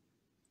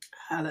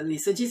 Hallelujah.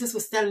 So Jesus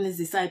was telling his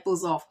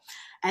disciples off,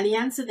 and he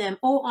answered them,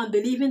 "O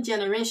unbelieving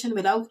generation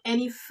without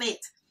any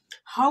faith,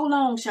 how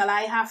long shall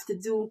I have to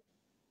do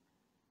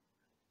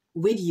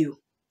with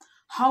you?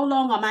 How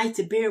long am I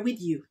to bear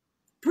with you?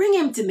 Bring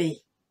him to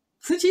me."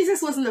 So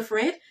Jesus wasn't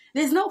afraid.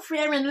 There's no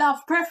fear in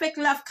love. Perfect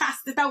love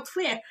casteth out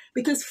fear,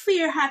 because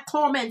fear had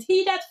torment.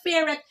 He that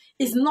feareth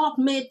is not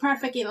made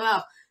perfect in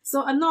love.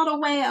 So another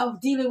way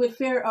of dealing with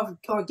fear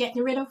or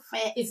getting rid of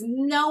fear is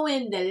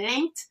knowing the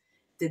length,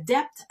 the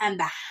depth, and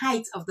the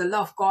height of the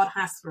love God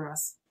has for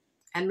us.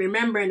 And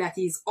remembering that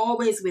he's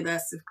always with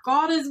us. If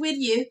God is with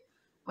you,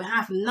 we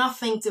have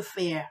nothing to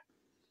fear.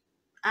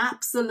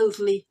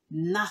 Absolutely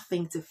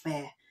nothing to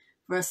fear.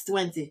 Verse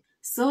 20.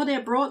 So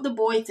they brought the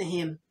boy to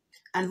him.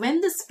 And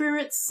when the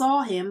spirit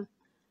saw him,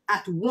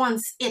 at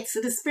once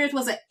so the spirit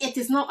was it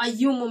is not a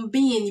human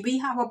being. We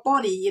have a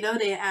body,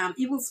 the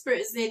evil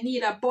spirits, they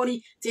need a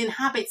body to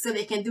inhabit so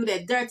they can do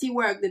their dirty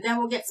work. The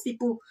devil gets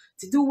people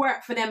to do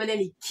work for them, and then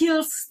he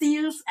kills,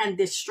 steals, and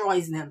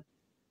destroys them.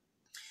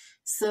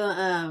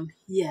 So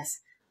yes,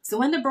 so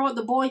when they brought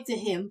the boy to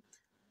him,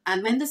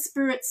 and when the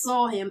spirit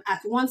saw him,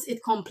 at once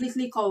it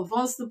completely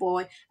convulsed the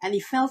boy, and he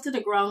fell to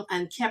the ground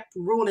and kept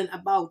rolling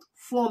about,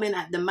 foaming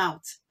at the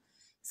mouth.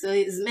 So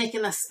he's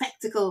making a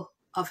spectacle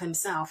of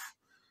himself,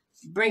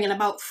 bringing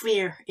about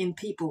fear in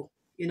people.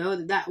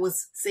 That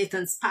was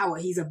Satan's power.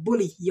 He's a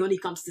bully. He only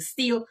comes to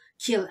steal,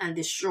 kill, and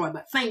destroy.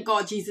 But thank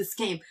God Jesus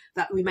came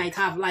that we might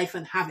have life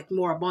and have it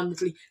more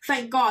abundantly.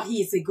 Thank God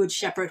he is a good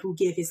shepherd who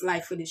gave his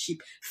life for the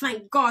sheep.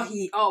 Thank God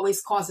he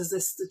always causes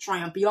us to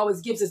triumph. He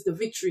always gives us the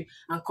victory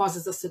and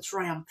causes us to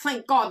triumph.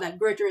 Thank God that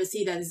greater is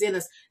he that is in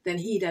us than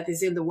he that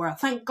is in the world.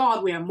 Thank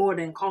God we are more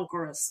than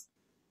conquerors.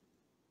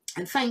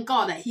 And thank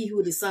God that he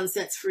who the Son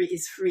sets free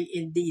is free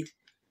indeed.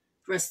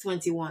 Verse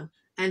 21.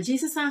 And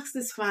Jesus asked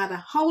his father,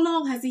 "How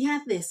long has he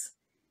had this?"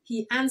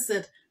 He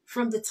answered,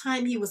 "From the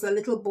time he was a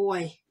little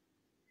boy."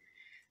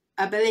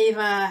 I believe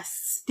I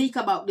speak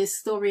about this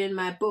story in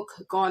my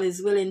book, God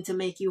is Willing to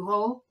Make You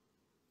Whole.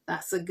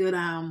 That's a good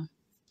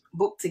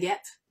book to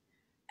get.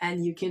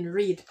 And you can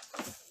read.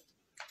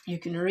 You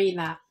can read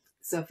that.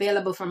 It's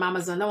available from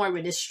Amazon. Don't worry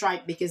with this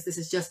stripe, because this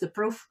is just the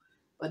proof.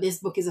 But this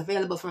book is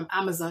available from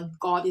Amazon.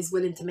 God is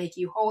Willing to Make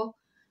You Whole.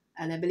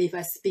 And I believe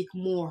I speak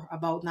more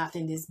about that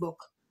in this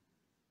book.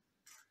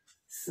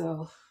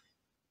 So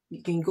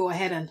you can go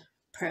ahead and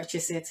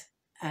purchase it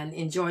and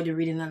enjoy the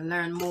reading and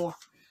learn more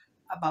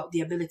about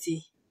the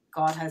ability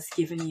God has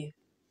given you.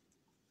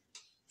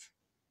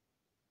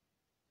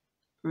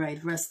 Right,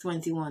 verse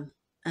 21.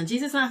 And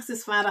Jesus asked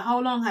his father, "How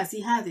long has he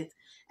had it?"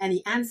 And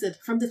he answered,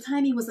 "From the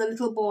time he was a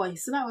little boy."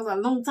 So that was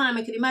a long time.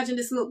 I could imagine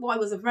this little boy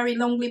was a very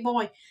lonely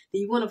boy.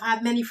 He wouldn't have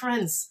had many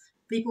friends.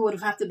 People would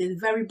have had to been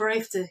very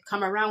brave to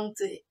come around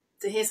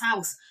to his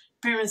house.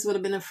 Parents would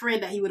have been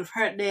afraid that he would have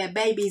hurt their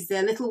babies,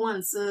 their little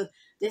ones. So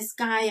this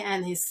guy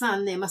and his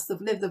son, they must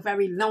have lived a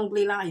very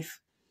lonely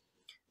life.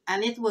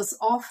 And it was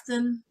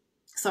often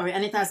Sorry,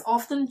 and it has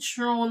often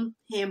thrown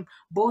him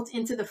both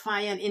into the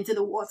fire and into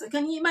the water.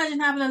 Can you imagine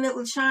having a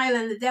little child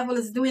and the devil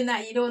is doing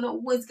that? You don't know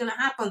what's going to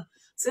happen.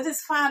 So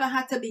this father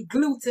had to be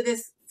glued to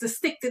this, to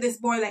stick to this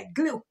boy like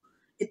glue.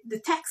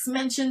 The text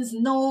mentions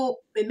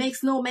it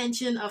makes no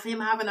mention of him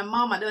having a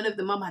mom. I don't know if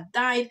the mom had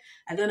died.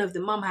 I don't know if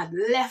the mom had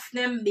left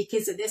them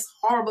because of this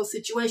horrible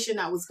situation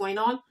that was going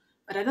on.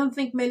 But I don't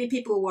think many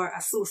people were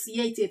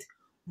associated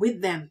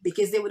with them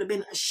because they would have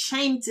been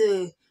ashamed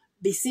to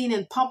be seen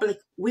in public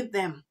with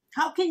them.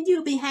 How can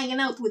you be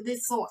hanging out with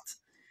this sort?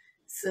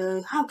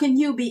 So how can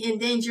you be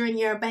endangering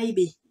your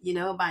baby,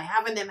 by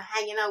having them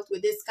hanging out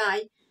with this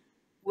guy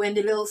when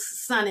the little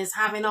son is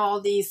having all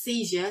these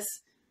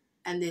seizures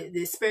and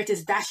the spirit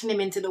is dashing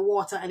him into the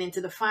water and into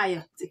the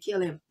fire to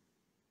kill him,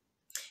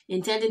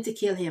 intending to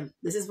kill him.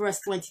 This is verse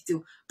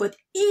 22. But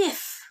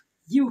if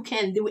you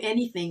can do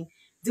anything,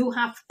 do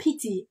have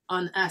pity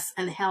on us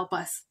and help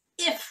us.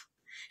 If.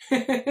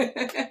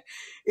 It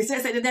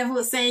says that the devil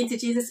was saying to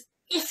Jesus,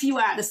 if you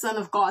are the Son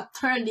of God,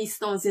 turn these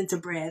stones into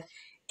bread.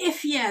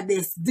 If you are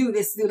this, do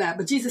that.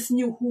 But Jesus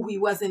knew who he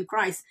was in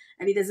Christ,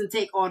 and he doesn't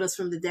take orders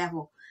from the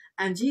devil.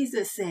 And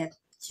Jesus said,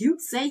 you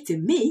say to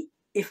me,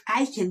 if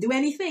I can do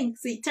anything.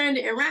 So he turned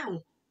it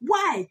around.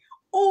 Why?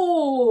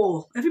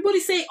 All. Everybody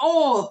say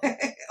all.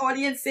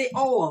 Audience say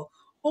all.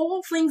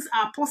 All things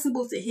are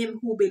possible to him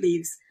who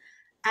believes.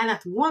 And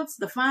at once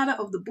the father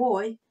of the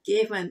boy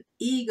gave an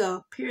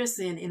eager,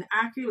 piercing,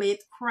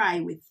 inarticulate cry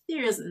with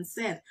tears and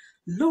said,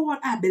 Lord,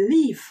 I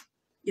believe.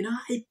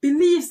 He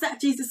believes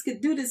that Jesus could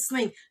do this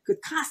thing,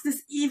 could cast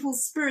this evil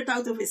spirit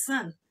out of his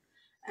son.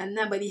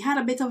 But he had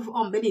a bit of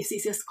unbelief. So he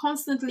says,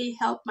 constantly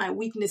help my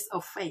weakness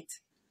of faith.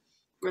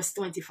 Verse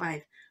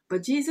 25.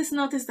 But Jesus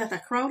noticed that a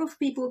crowd of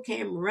people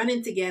came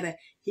running together.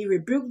 He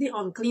rebuked the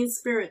unclean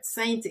spirit,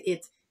 saying to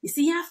it, you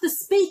see, you have to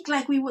speak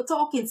like we were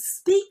talking.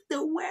 Speak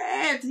the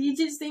word. He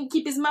just didn't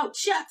keep his mouth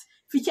shut.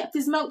 If he kept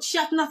his mouth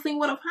shut, nothing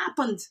would have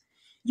happened.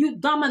 You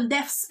dumb and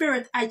deaf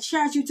spirit, I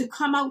charge you to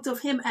come out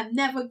of him and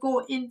never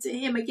go into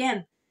him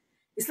again.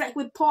 It's like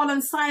with Paul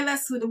and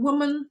Silas, with the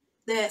woman,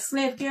 the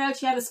slave girl.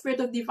 She had a spirit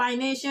of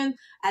divination.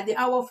 At the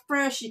hour of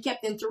prayer, she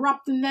kept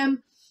interrupting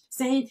them,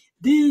 saying,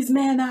 these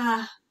men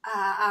are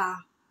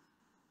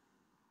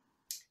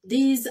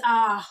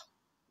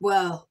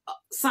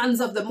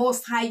sons of the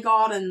Most High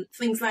God and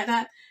things like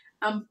that.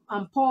 And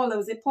Paul,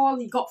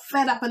 he got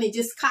fed up and he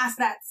just cast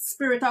that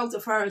spirit out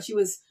of her and she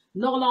was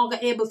no longer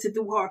able to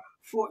do her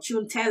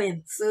fortune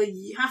telling. So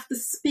you have to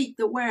speak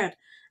the word.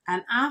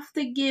 And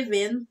after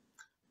giving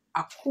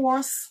a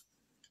coarse,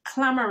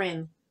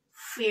 clamoring,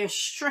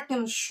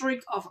 fear-stricken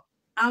shriek of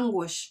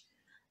anguish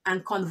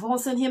and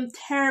convulsing him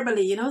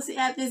terribly, see,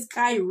 had this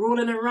guy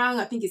rolling around.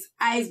 I think his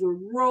eyes were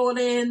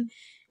rolling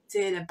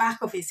to the back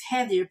of his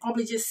head. You're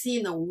probably just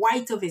seeing the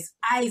white of his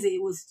eyes.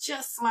 It was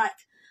just like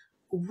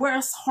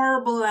worst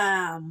horrible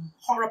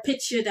horror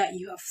picture that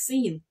you have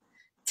seen.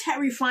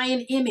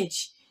 Terrifying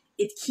image.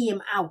 It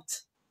came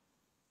out.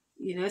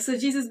 So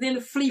Jesus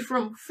didn't flee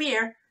from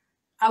fear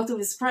out of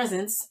his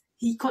presence.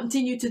 He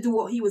continued to do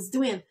what he was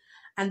doing.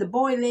 And the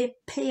boy lay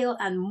pale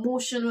and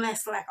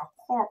motionless like a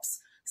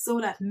corpse,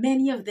 so that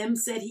many of them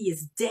said he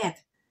is dead.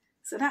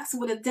 So that's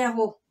what the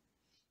devil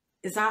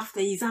is after.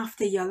 He's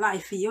after your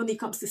life. He only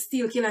comes to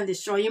steal, kill, and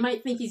destroy. You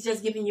might think he's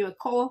just giving you a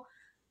call,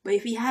 but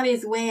if he had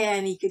his way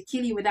and he could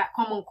kill you with that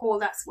common call,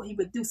 that's what he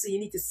would do. So you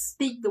need to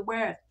speak the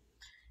word.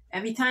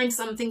 Every time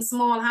something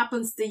small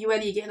happens to you,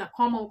 whether you're getting a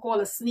common call,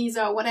 a sneeze,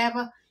 or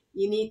whatever,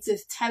 you need to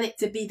tell it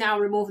to be thou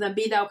removed and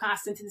be thou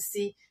cast into the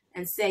sea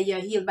and say you're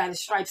healed by the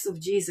stripes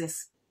of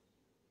Jesus.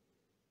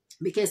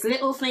 Because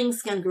little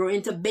things can grow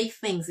into big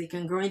things. It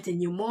can grow into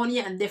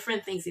pneumonia and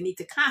different things. You need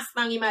to cast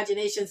down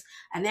imaginations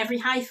and every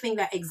high thing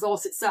that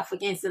exalts itself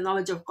against the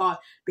knowledge of God.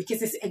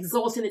 Because it's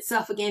exalting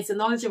itself against the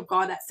knowledge of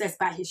God that says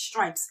by his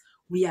stripes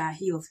we are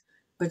healed.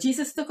 But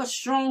Jesus took a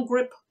strong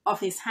grip of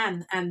his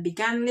hand and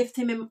began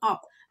lifting him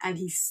up, and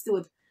he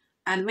stood.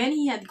 And when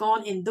he had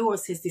gone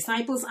indoors, his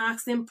disciples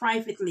asked him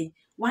privately,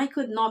 why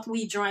could not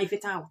we drive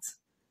it out?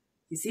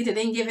 You see, they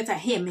didn't give it a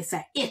him, it's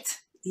a it.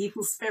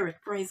 Evil spirit,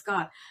 praise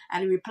God.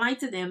 And he replied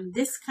to them,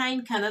 this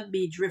kind cannot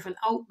be driven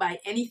out by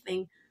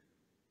anything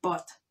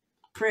but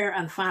prayer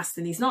and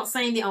fasting. He's not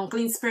saying the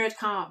unclean spirit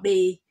can't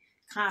be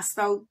cast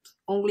out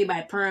only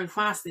by prayer and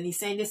fasting. He's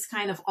saying this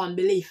kind of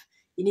unbelief.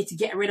 You need to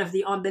get rid of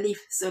the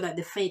unbelief so that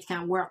the faith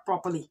can work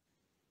properly.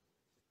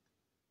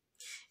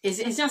 It's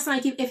just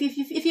like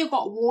if you've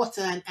got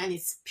water and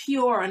it's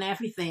pure and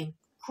everything,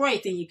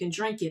 great, and you can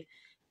drink it.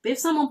 But if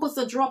someone puts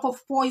a drop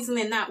of poison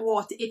in that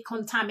water, it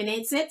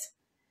contaminates it.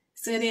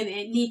 So then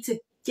it needs to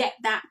get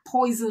that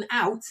poison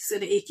out so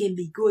that it can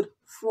be good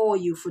for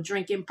you for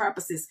drinking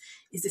purposes.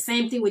 It's the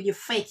same thing with your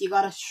faith. You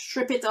got to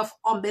strip it of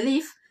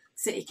unbelief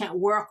so it can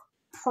work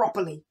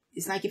properly.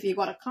 It's like if you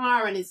got a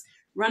car and it's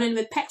running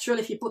with petrol,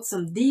 if you put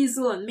some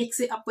diesel and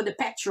mix it up with the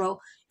petrol,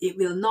 it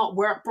will not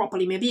work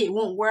properly. Maybe it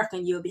won't work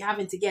and you'll be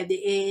having to get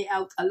the air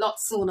out a lot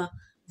sooner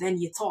than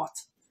you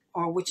thought.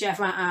 Or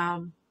whichever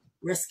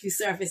rescue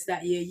service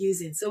that you're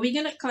using. So we're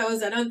gonna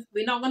close.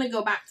 We're not gonna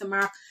go back to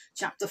Mark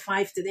chapter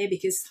 5 today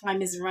because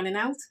time is running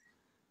out.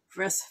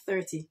 Verse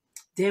 30.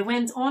 They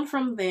went on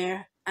from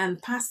there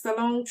and passed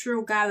along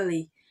through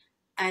Galilee,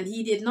 and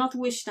he did not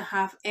wish to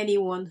have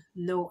anyone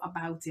know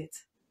about it.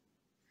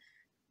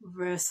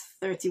 Verse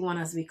 31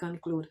 as we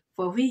conclude.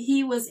 For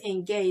he was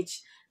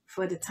engaged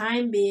for the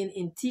time being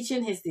in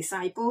teaching his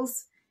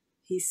disciples.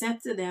 He said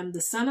to them, the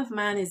Son of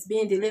Man is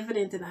being delivered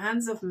into the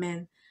hands of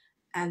men,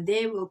 and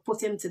they will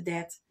put him to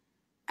death.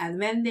 And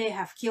when they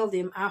have killed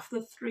him,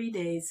 after 3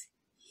 days,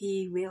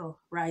 he will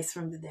rise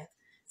from the dead.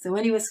 So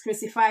when he was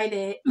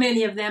crucified,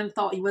 many of them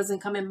thought he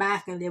wasn't coming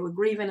back, and they were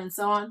grieving and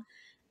so on.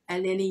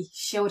 And then he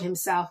showed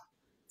himself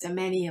to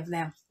many of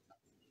them.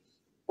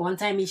 One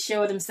time he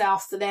showed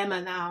himself to them,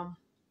 and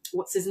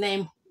what's his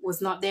name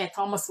was not there.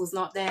 Thomas was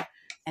not there,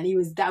 and he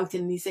was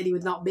doubting. He said he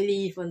would not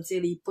believe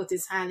until he put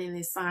his hand in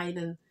his side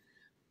and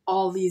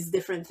all these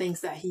different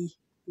things that he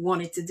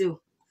wanted to do.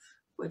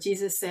 But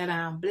Jesus said,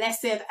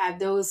 blessed are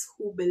those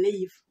who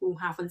believe, who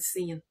haven't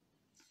seen.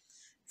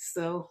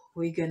 So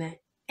we're going to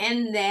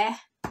end there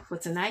for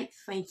tonight.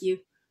 Thank you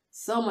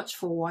so much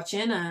for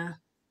watching.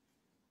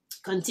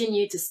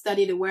 Continue to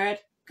study the word.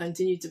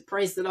 Continue to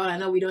praise the Lord. I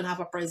know we don't have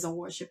a praise and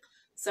worship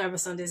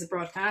service on this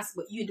broadcast,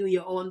 but you do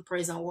your own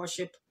praise and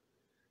worship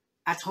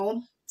at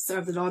home.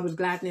 Serve the Lord with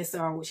gladness,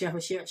 or whichever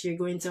church you're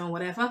going to or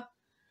whatever.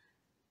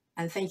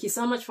 And thank you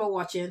so much for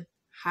watching.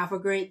 Have a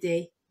great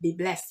day. Be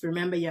blessed.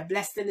 Remember, you're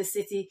blessed in the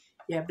city,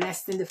 you're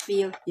blessed in the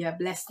field, you're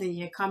blessed in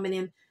your coming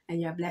in,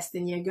 and you're blessed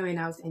in your going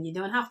out. And you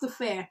don't have to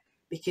fear,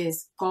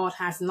 because God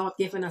has not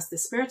given us the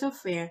spirit of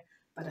fear,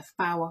 but of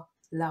power,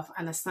 love,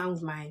 and a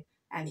sound mind.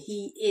 And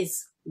he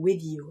is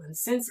with you. And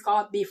since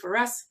God be for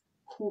us,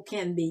 who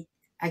can be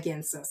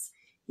against us?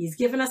 He's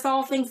given us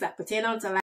all things that pertain unto life.